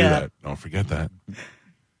 We gotta idea. do that. Don't forget that. Oh,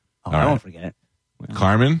 All I right. won't forget it.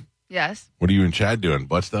 Carmen, Yes. what are you and Chad doing?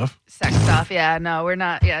 Butt stuff? Sex stuff. Yeah, no, we're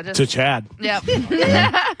not. Yeah, just. To Chad. Yep.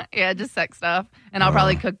 Yeah, just sex stuff. And I'll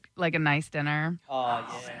probably cook like a nice dinner. Oh,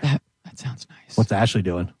 yeah. That sounds nice. What's Ashley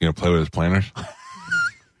doing? You gonna play with his planners?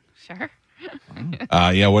 Sure.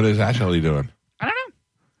 Yeah. What is Ashley doing? I don't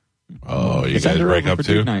know. Oh, you guys break up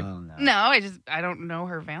too? No, I don't know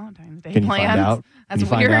her Valentine's Day Can you plans. find out? That's Can you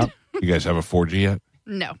find weird. out? You guys have a 4G yet?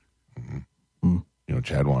 No. You know,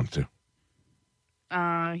 Chad wants to.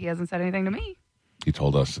 He hasn't said anything to me. He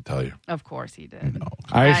told us to tell you. Of course he did. No.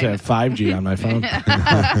 I actually have 5G on my phone.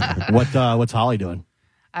 What's Holly doing?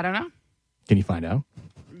 I don't know. Can you find out?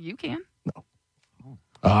 You can.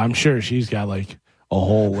 I'm sure she's got like a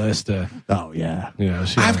whole list of. Oh yeah. You know,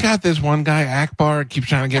 I've got this one guy, Akbar, keeps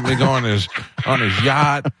trying to get me to go on his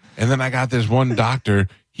yacht, and then I got this one doctor.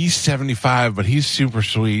 He's 75, but he's super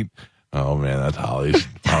sweet. Oh man, that's Holly's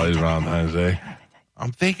Valentine's Day.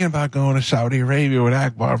 I'm thinking about going to Saudi Arabia with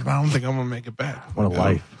Akbar, but I don't think I'm going to make it back. What a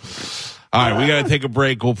life. All right, we got to take a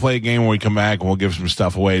break. We'll play a game when we come back, and we'll give some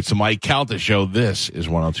stuff away. It's the Mike Calta Show. This is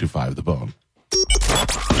 102.5 The Bone.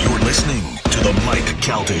 You're listening to the Mike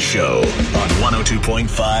Calta Show on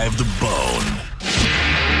 102.5 The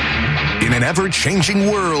Bone. In an ever-changing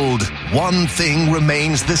world, one thing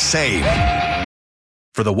remains the same.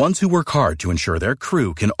 For the ones who work hard to ensure their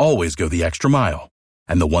crew can always go the extra mile,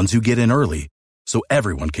 and the ones who get in early so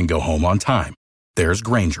everyone can go home on time, there's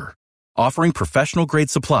Grainger, offering professional-grade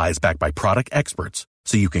supplies backed by product experts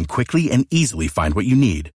so you can quickly and easily find what you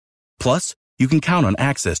need. Plus, you can count on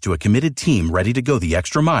access to a committed team ready to go the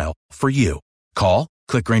extra mile for you. Call,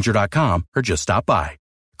 click Grainger.com, or just stop by.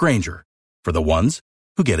 Grainger, for the ones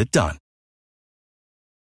who get it done.